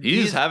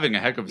he's having a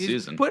heck of a he's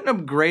season. putting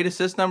up great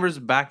assist numbers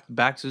back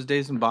to his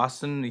days in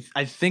Boston.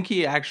 I think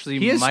he actually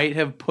He is- might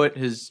have put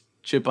his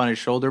chip on his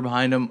shoulder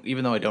behind him,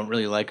 even though I don't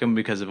really like him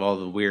because of all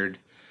the weird,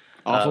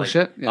 Awful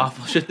shit. Yeah.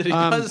 awful shit that he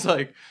does.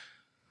 Like,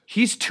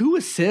 He's 2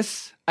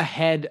 assists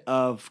ahead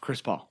of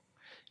Chris Paul.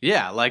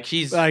 yeah, like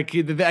he's Like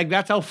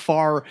that's how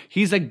far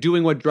he's like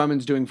doing what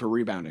Drummond's doing for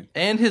rebounding.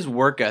 and his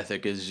work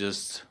ethic is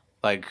just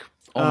like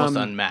almost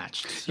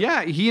unmatched. So-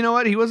 Yeah, you know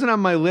what? He wasn't on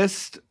my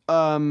list,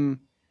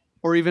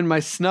 or even my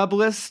snub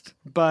list,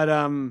 but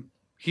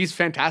he's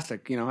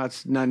fantastic.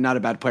 That's not a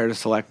bad player to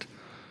select.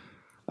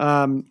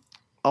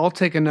 I'll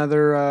take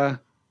another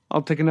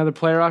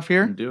player off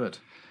here. Do it.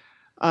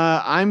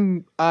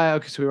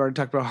 Okay. So we already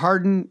talked about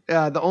Harden.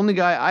 The only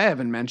guy I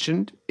haven't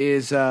mentioned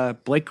is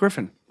Blake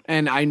Griffin,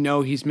 and I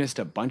know he's missed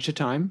a bunch of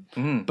time,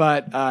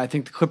 but I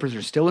think the Clippers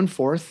are still in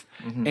 4th,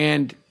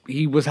 and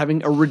he was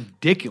having a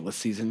ridiculous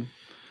season,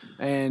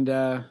 and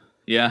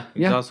Yeah,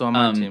 He's also on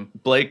my team.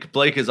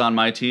 Blake is on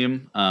my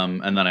team,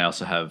 and then I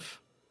also have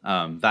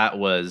that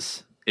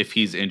was if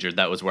he's injured,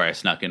 that was where I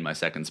snuck in my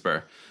second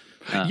spur.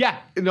 yeah,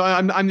 no,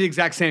 I'm the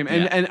exact same,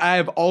 and Yeah. and I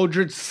have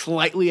Aldridge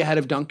slightly ahead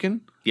of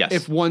Duncan. Yes.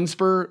 If one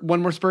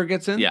more spur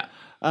gets in. Yeah,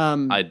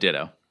 I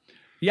ditto.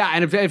 Yeah,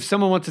 and if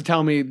someone wants to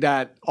tell me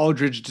that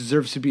Aldridge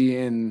deserves to be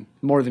in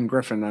more than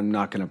Griffin, I'm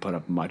not going to put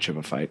up much of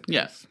a fight.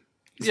 Yes,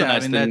 it's Yeah, a nice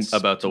I mean, thing that's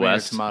about the tomato,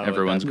 West. tomato at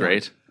Everyone's that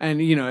great. And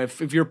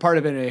if you're part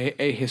of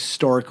a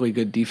historically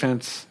good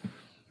defense,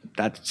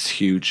 that's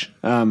huge.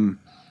 And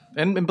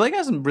Blake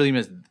hasn't really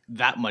missed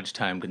that much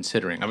time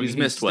considering. I mean, He's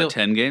missed still,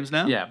 10 games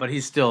now? Yeah, but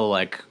he's still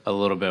like a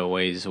little bit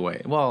ways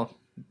away. Well,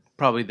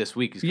 probably this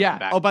week he's coming Yeah.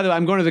 back. Oh, by the way,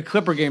 I'm going to the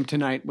Clipper game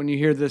tonight. When you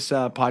hear this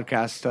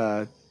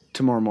podcast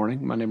tomorrow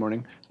morning, Monday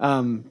morning,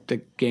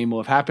 the game will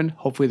have happened.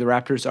 Hopefully, the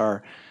Raptors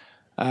are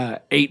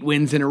 8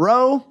 wins in a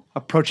row,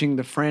 approaching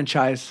the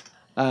franchise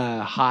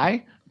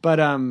high. But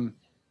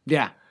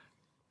yeah,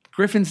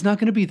 Griffin's not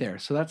going to be there,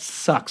 so that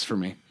sucks for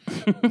me.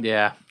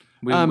 Yeah,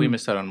 we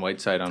missed out on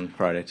Whiteside on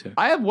Friday too.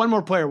 I have one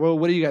more player. Well,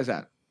 what are you guys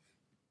at?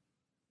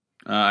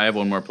 I have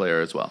one more player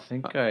as well. I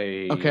think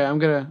I Okay, I'm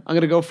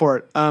gonna go for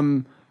it.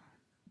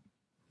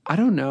 I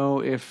don't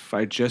know if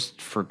I just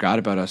forgot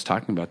about us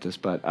talking about this,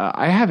 but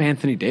I have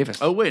Anthony Davis.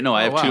 Oh wait, no,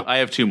 I have wow. two. I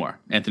have 2 more.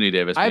 Anthony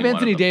Davis. I have being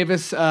one of Anthony them.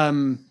 Davis.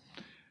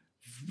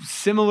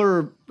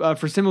 Similar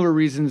for similar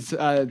reasons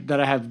that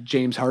I have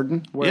James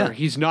Harden, where Yeah.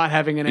 he's not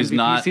having an MVP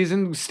not-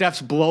 season.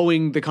 Steph's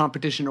blowing the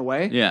competition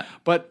away. Yeah.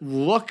 but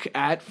look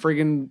at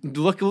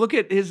look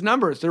at his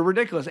numbers; they're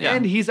ridiculous, Yeah.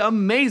 and he's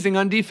amazing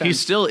on defense. He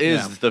still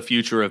is the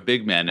future of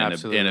big men in a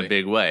Absolutely.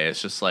 big way.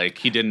 It's just like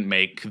he didn't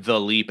make the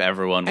leap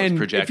everyone was and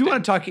projecting. if you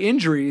want to talk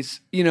injuries,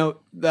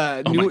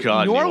 the oh my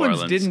God, New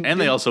Orleans didn't, and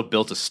they also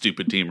built a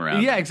stupid team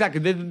around. Yeah, him. exactly.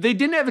 They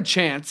didn't have a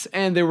chance,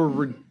 and they were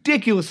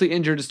ridiculously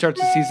injured to start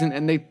the season,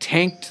 and they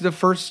tanked the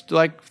first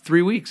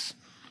 3 weeks.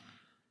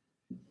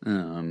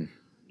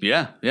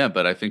 Yeah,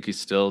 but I think he's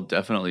still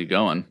definitely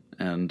going,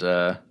 and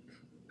I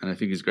think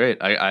he's great.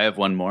 I have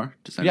one more.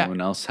 Does anyone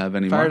else have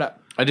any Fire more? it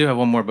up. I do have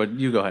one more, but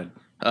you go ahead.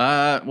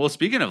 Well,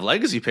 speaking of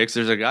legacy picks,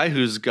 there's a guy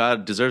who's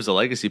deserves a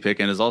legacy pick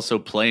and is also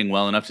playing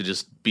well enough to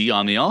just be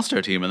on the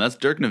All-Star team, and that's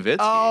Dirk Nowitzki.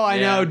 Oh, I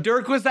Yeah. know.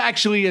 Dirk was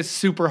actually a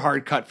super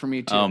hard cut for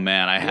me too. Oh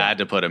man, I had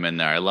to put him in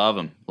there. I love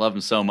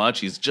him so much.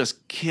 He's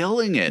just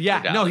killing it. yeah,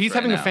 for no, Dallas he's right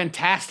having a now.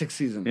 fantastic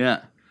season. Yeah,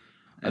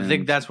 I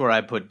think that's where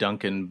I put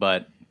Duncan,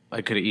 but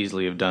I could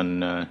easily have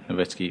done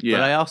Nowitzki. Yeah.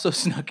 But I also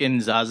snuck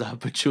in Zaza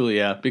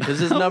Pachulia because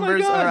his Oh my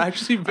numbers God. are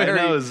actually very,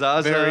 I know,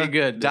 Zaza, very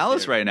good. this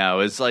Dallas year. right now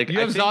is like You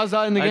have I think-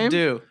 Zaza in the game? I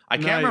do. I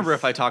can't Nice. remember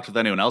if I talked with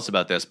anyone else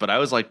about this, but I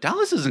was like,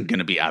 Dallas isn't going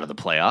to be out of the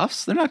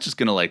playoffs. They're not just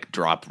going to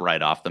drop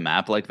right off the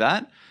map like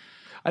that.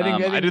 I think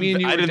me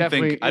and you I were didn't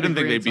definitely think I didn't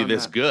think they'd be in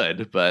this agreement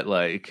good, but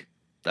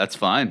that's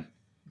fine.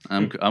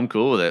 I'm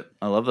cool with it.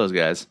 I love those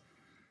guys.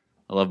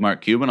 I love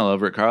Mark Cuban. I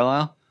love Rick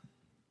Carlisle.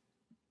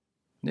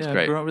 Yeah,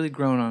 great. really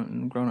grown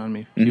on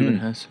me. Cuban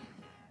has.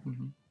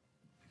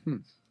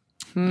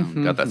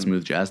 Got that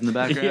smooth jazz in the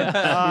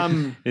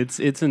background. It's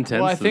intense.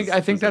 Well, I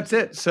think that's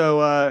it. So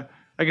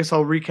I guess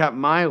I'll recap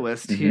my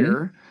list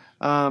here.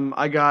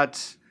 I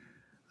got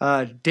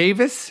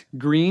Davis,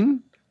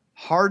 Green,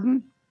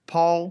 Harden,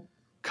 Paul,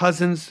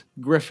 Cousins,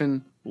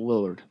 Griffin,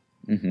 Lillard.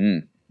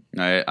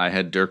 I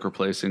had Dirk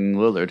replacing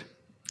Lillard.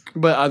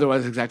 But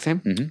otherwise, exact same.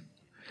 Mm-hmm.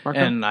 Marco?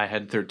 And I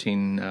had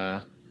 13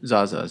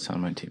 Zazas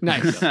on my team.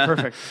 Nice.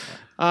 Perfect.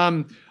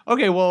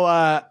 Okay,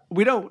 well,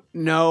 we don't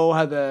know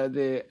how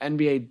the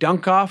NBA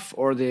dunk-off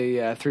or the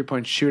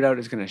 3-point shootout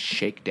is going to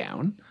shake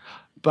down.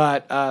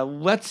 But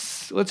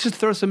let's just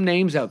throw some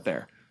names out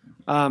there.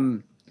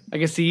 I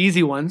guess the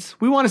easy ones.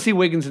 We want to see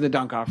Wiggins in the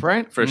dunk-off,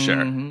 right? For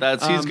sure.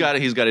 That's he's got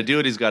to do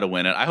it. He's got to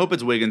win it. I hope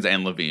it's Wiggins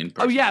and Levine.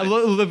 Oh, yeah.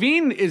 personally.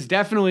 Levine is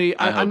definitely...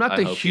 I'm not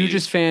the I hope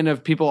hugest fan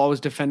of people always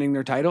defending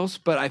their titles,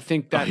 but I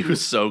think that... He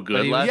was so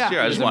good he- last yeah, year.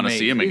 I he just was want to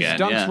see him his again.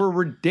 dunks Yeah. were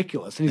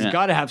ridiculous, and he's Yeah.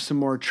 got to have some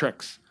more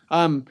tricks.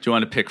 Do you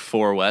want to pick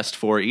 4 West,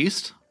 4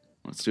 East?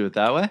 Let's do it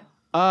that way.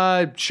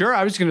 Sure.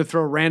 I was going to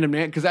throw a random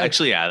name because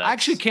Actually, yeah, I that's-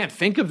 actually can't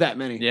think of that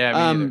many. Yeah, me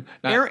either.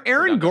 Not Aaron the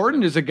dunk-off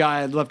Gordon thing. is a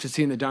guy I'd love to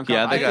see in the dunk.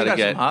 Yeah, off. they I got think- to got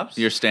get some hops.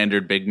 your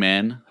standard big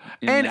man.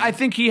 in and there. I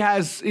think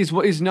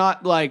he's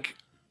not like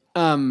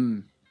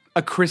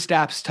a Chris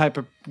Stapps type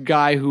of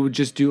guy who would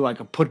just do like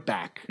a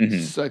putback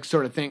like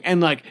sort of thing, and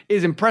like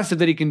is impressive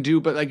that he can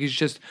do, but like he's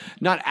just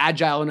not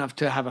agile enough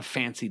to have a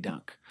fancy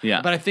dunk.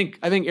 Yeah. But I think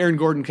Aaron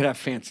Gordon could have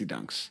fancy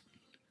dunks.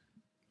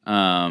 Who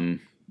am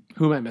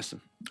I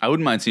missing? I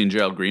wouldn't mind seeing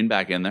Gerald Green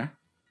back in there.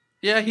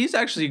 Yeah, he's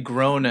actually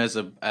grown as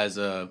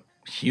a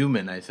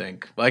human, I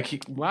think.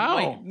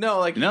 Wow.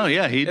 No,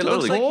 yeah, he It looks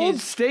totally. like Bold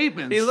he's-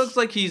 statements. He looks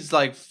like he's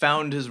like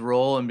found his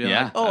role and being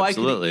Yeah, like, oh,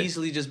 absolutely. I could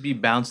easily just be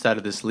bounced out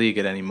of this league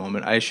at any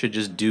moment. I should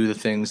just do the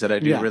things that I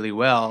do Yeah. really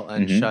well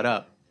and shut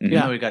up.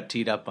 Yeah. We got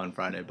teed up on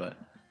Friday, but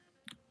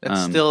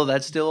that's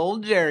still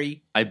old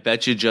Jerry. I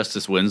bet you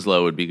Justice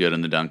Winslow would be good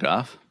in the dunk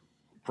off.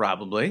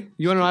 Probably.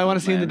 You want to know who I want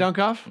to see in the man. dunk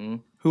off?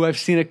 Who I've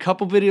seen a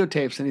couple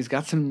videotapes and he's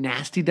got some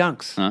nasty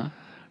dunks. Huh?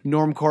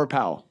 Norm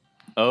Powell.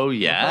 Oh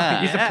yeah,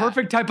 He's the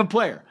perfect type of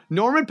player.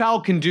 Norman Powell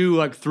can do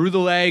like through the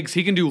legs.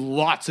 He can do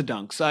lots of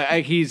dunks.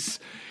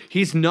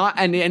 He's not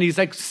and he's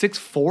like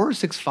 6'4",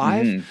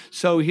 6'5".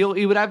 So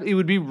he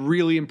would be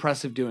really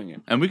impressive doing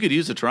it. and we could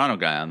use a Toronto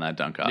guy on that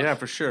dunk off. Yeah,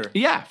 for sure.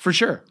 Yeah, for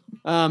sure.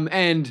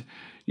 And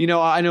you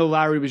know, I know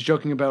Lowry was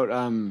joking about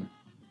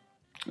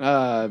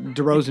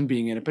DeRozan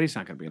being in it, but he's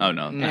not going to be in it. Oh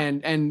no.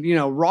 And you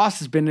know, Ross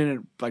has been in it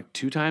like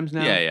 2 times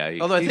now. Yeah.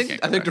 Although I you think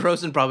can't I think go back.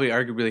 DeRozan probably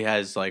arguably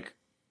has like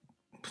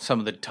some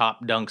of the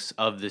top dunks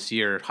of this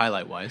year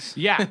highlight wise.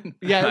 Yeah.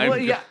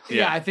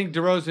 I think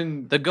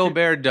DeRozan The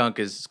Gobert dunk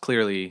is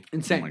clearly, Oh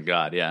insane. my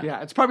god, yeah.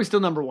 Yeah, it's probably still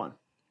number 1.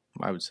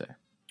 I would say.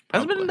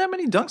 Hasn't been that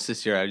many dunks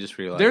this year, I just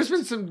realized. There's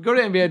been some. Go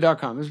to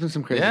NBA.com. There's been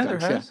some crazy Yeah, dunks.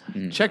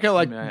 there has. Check out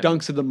like Yeah.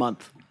 dunks of the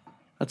month.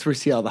 That's where you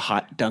see all the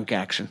hot dunk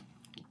action.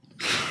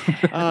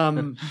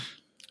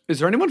 Is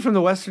there anyone from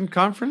the Western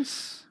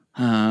Conference?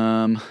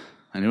 Anyone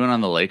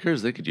on the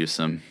Lakers? They could use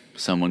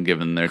someone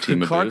giving their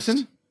team a Clarkson?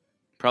 boost.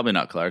 Probably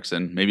not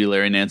Clarkson. Maybe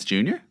Larry Nance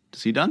Jr.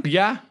 Does he dunk?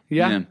 Yeah.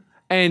 Yeah.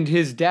 And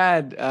his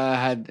dad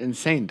had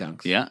insane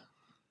dunks. Yeah.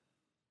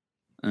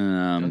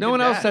 No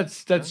one else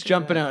that's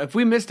jumping out. If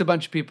we missed a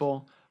bunch of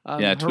people,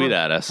 Yeah, tweet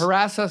at us.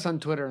 Harass us on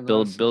Twitter. And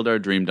build our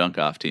dream dunk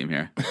off team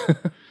here.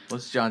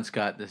 Let's John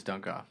Scott this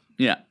dunk off.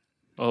 Yeah.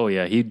 Oh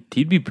yeah, he'd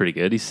be pretty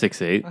good. He's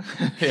 6'8",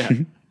 Yeah.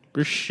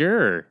 for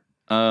sure.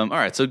 All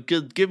right. So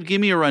give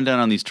me a rundown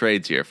on these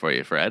trades here for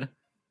you, Fred.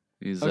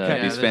 These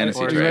Okay. these Yeah, fantasy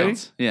are you ready?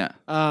 trades. Yeah.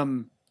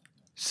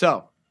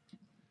 So,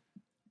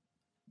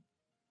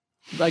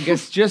 I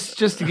guess just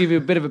to give you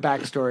a bit of a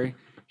backstory,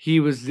 he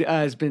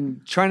has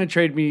been trying to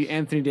trade me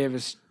Anthony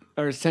Davis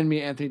or send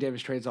me Anthony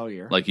Davis trades all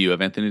year. Like you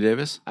have Anthony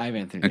Davis. I have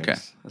Anthony Okay.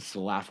 Davis. That's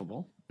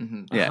laughable.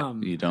 Yeah.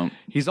 You don't.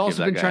 He's also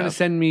that been guy trying to up.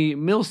 send me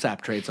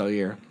Millsap trades all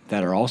year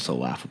that are also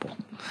laughable.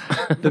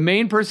 The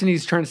main person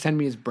he's trying to send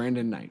me is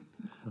Brandon Knight,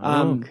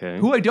 Okay.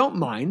 who I don't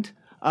mind.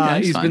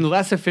 he's He's fine. been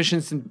less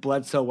efficient since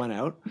Bledsoe went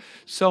out,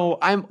 so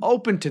I'm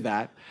open to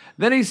that.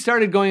 Then he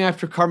started going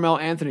after Carmelo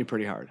Anthony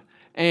pretty hard,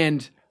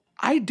 and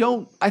I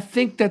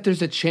think that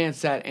there's a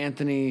chance that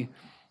Anthony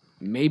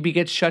maybe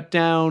gets shut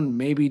down,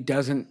 maybe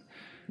doesn't.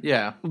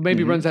 Yeah.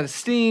 Maybe runs out of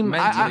steam.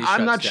 Mentally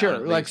I'm not shuts sure.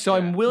 down at Like, least, so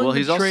I'm yeah. willing Well, to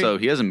he's trade. also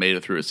he hasn't made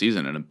it through a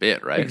season in a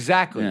bit, right?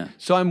 Exactly. Yeah.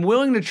 So I'm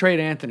willing to trade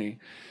Anthony.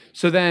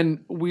 So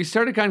then we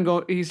started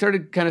he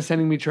started kind of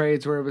sending me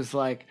trades where it was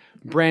like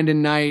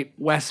Brandon Knight,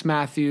 Wes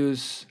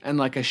Matthews, and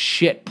like a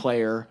shit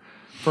player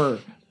for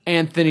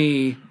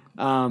Anthony,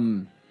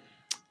 and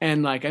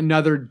like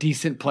another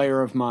decent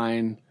player of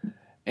mine,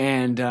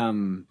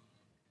 and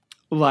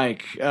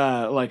like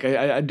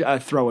a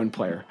throw-in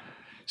player.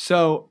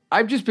 So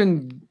I've just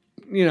been,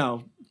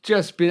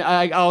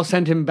 I'll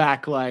send him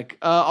back like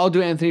I'll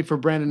do Anthony for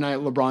Brandon Knight,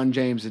 LeBron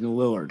James, and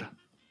Lillard.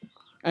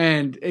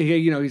 And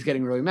he's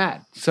getting really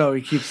mad. So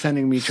he keeps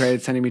sending me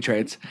trades.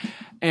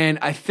 And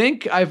I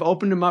think I've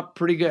opened him up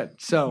pretty good.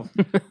 So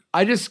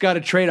I just got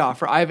a trade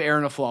offer. I have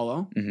Aaron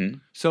Aflalo. Mm-hmm.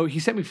 So he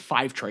sent me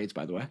 5 trades,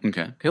 by the way.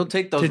 Okay. He'll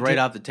take those right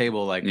off the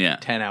table like Yeah.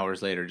 10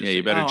 hours later. Just Yeah,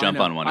 you better Oh, jump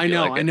I know. on one. I if you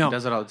know, like I it. know. He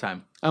does it all the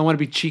time. I want to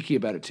be cheeky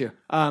about it too.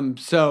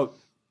 So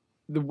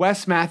the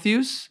Wes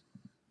Matthews,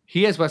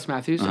 he has Wes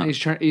Matthews, and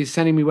he's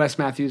sending me Wes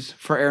Matthews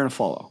for Aaron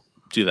Aflalo.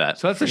 Do that.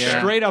 So that's a Yeah.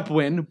 straight up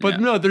win. But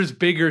Yeah. no, there's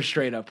bigger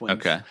straight up wins.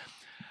 Okay.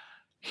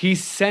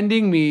 He's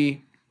sending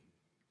me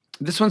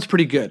This one's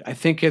pretty good. I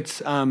think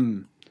it's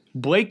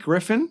Blake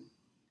Griffin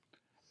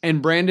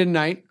and Brandon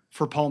Knight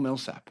for Paul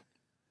Millsap.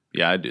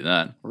 Yeah, I'd do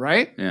that.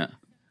 Right? Yeah.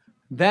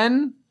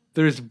 Then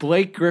there's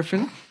Blake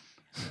Griffin,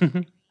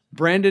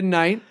 Brandon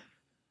Knight,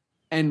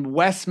 and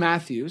Wes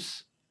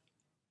Matthews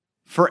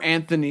for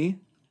Anthony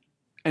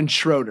and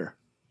Schroeder.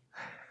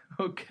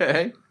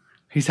 Okay.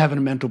 He's having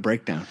a mental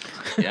breakdown.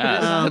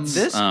 Yeah.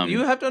 This you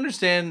have to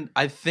understand.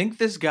 I think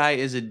this guy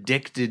is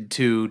addicted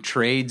to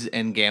trades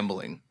and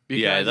gambling.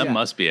 Yeah, that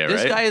must be it, right?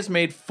 This guy has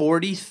made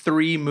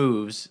 43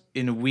 moves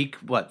in week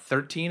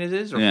 13 it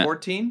is, or Yeah.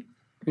 14.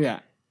 Yeah.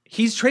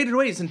 He's traded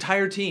away his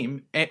entire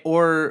team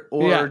or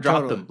Yeah, dropped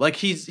totally. them. Like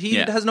he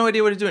Yeah. has no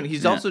idea what he's doing.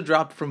 He's also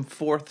dropped from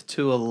 4th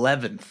to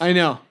 11th. I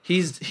know.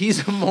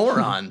 He's a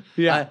moron.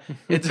 Yeah.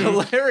 It's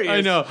hilarious.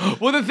 I know.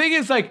 Well, the thing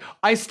is, like,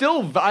 I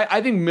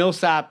think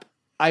Millsap,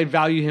 I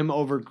value him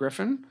over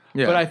Griffin.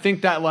 Yeah. But I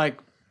think that, like,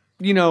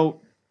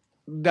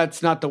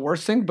 that's not the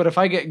worst thing. But if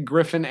I get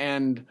Griffin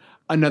and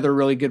another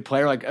really good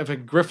player, like if a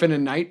Griffin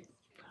and Knight,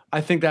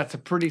 I think that's a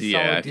pretty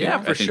solid deal. I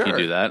think you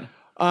do that.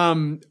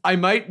 I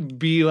might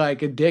be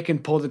like a dick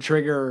and pull the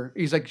trigger.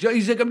 He's like,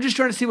 I'm just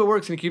trying to see what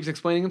works, and he keeps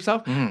explaining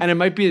himself. And it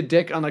might be a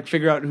dick on like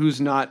figure out who's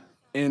not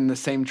in the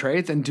same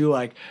trades and do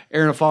like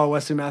Aaron Aflalo,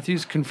 Wesley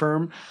Matthews,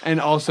 confirm,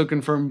 and also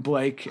confirm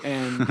Blake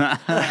and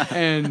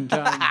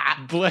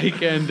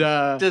Blake and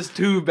Just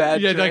two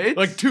bad trades.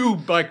 like two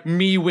like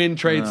me win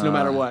trades no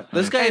matter what.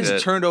 This guy has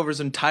Shit. turned over his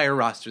entire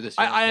roster this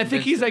year. I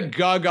think he's like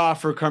gaga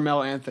for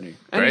Carmelo Anthony,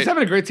 and he's Great.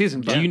 having a great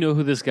season. Do you know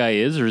who this guy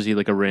is, or is he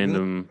like a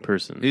random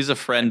person? He's a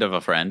friend of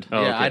a friend.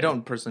 Oh, yeah, okay. I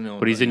don't personally know.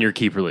 But he's in your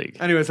keeper league.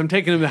 Anyways, I'm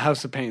taking him to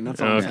House of Pain.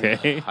 That's all. I'm saying.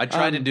 Okay. I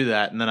tried to do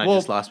that, and then I well,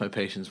 just lost my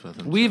patience with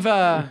him. We've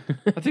I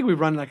think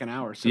we've run like an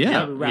hour, so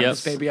Yeah. we wrap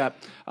Yes. this baby up.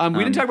 We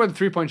didn't talk about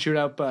the 3-point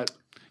shootout, but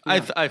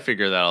I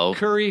figure that'll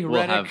Curry,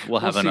 we'll Redick, have we'll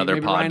see, another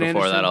maybe pod Ryan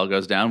before Anderson. that all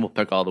goes down. We'll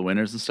pick all the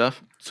winners and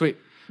stuff. sweet.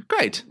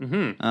 Great.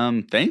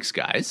 Thanks,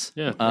 guys.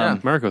 Yeah.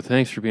 Marco,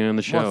 thanks for being on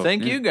the show. well,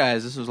 thank you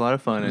guys. This was a lot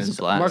of fun. This is And-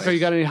 a blast. Marco, you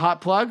got any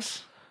hot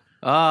plugs?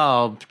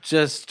 Oh,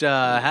 just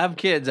have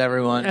kids,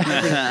 everyone.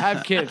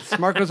 Have kids.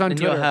 Marco's on And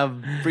you'll Twitter. have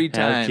free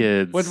time. Have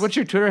kids. What's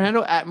your Twitter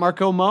handle? At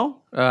Marco Mo?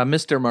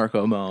 Mr.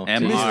 Marco Mo.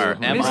 MR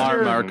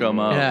Mr. Marco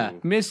Mo. Yeah.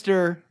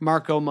 Mr.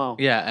 Marco Mo.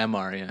 Yeah,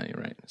 MR. Yeah,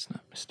 you're right. It's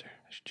not Mr.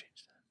 I should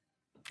change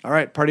that. All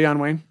right, party on,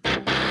 Wayne.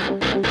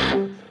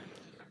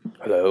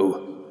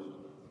 Hello?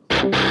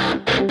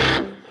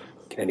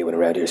 Can anyone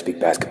around here speak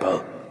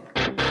basketball?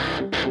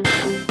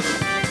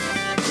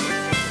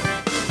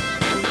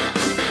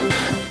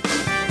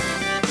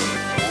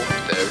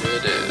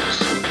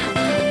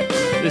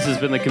 This has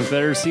been the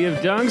Confederacy of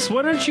Dunks.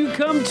 Why don't you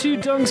come to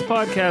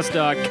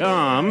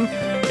dunkspodcast.com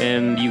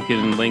and you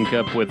can link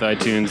up with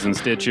iTunes and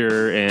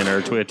Stitcher and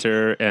our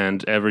Twitter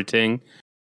and everything.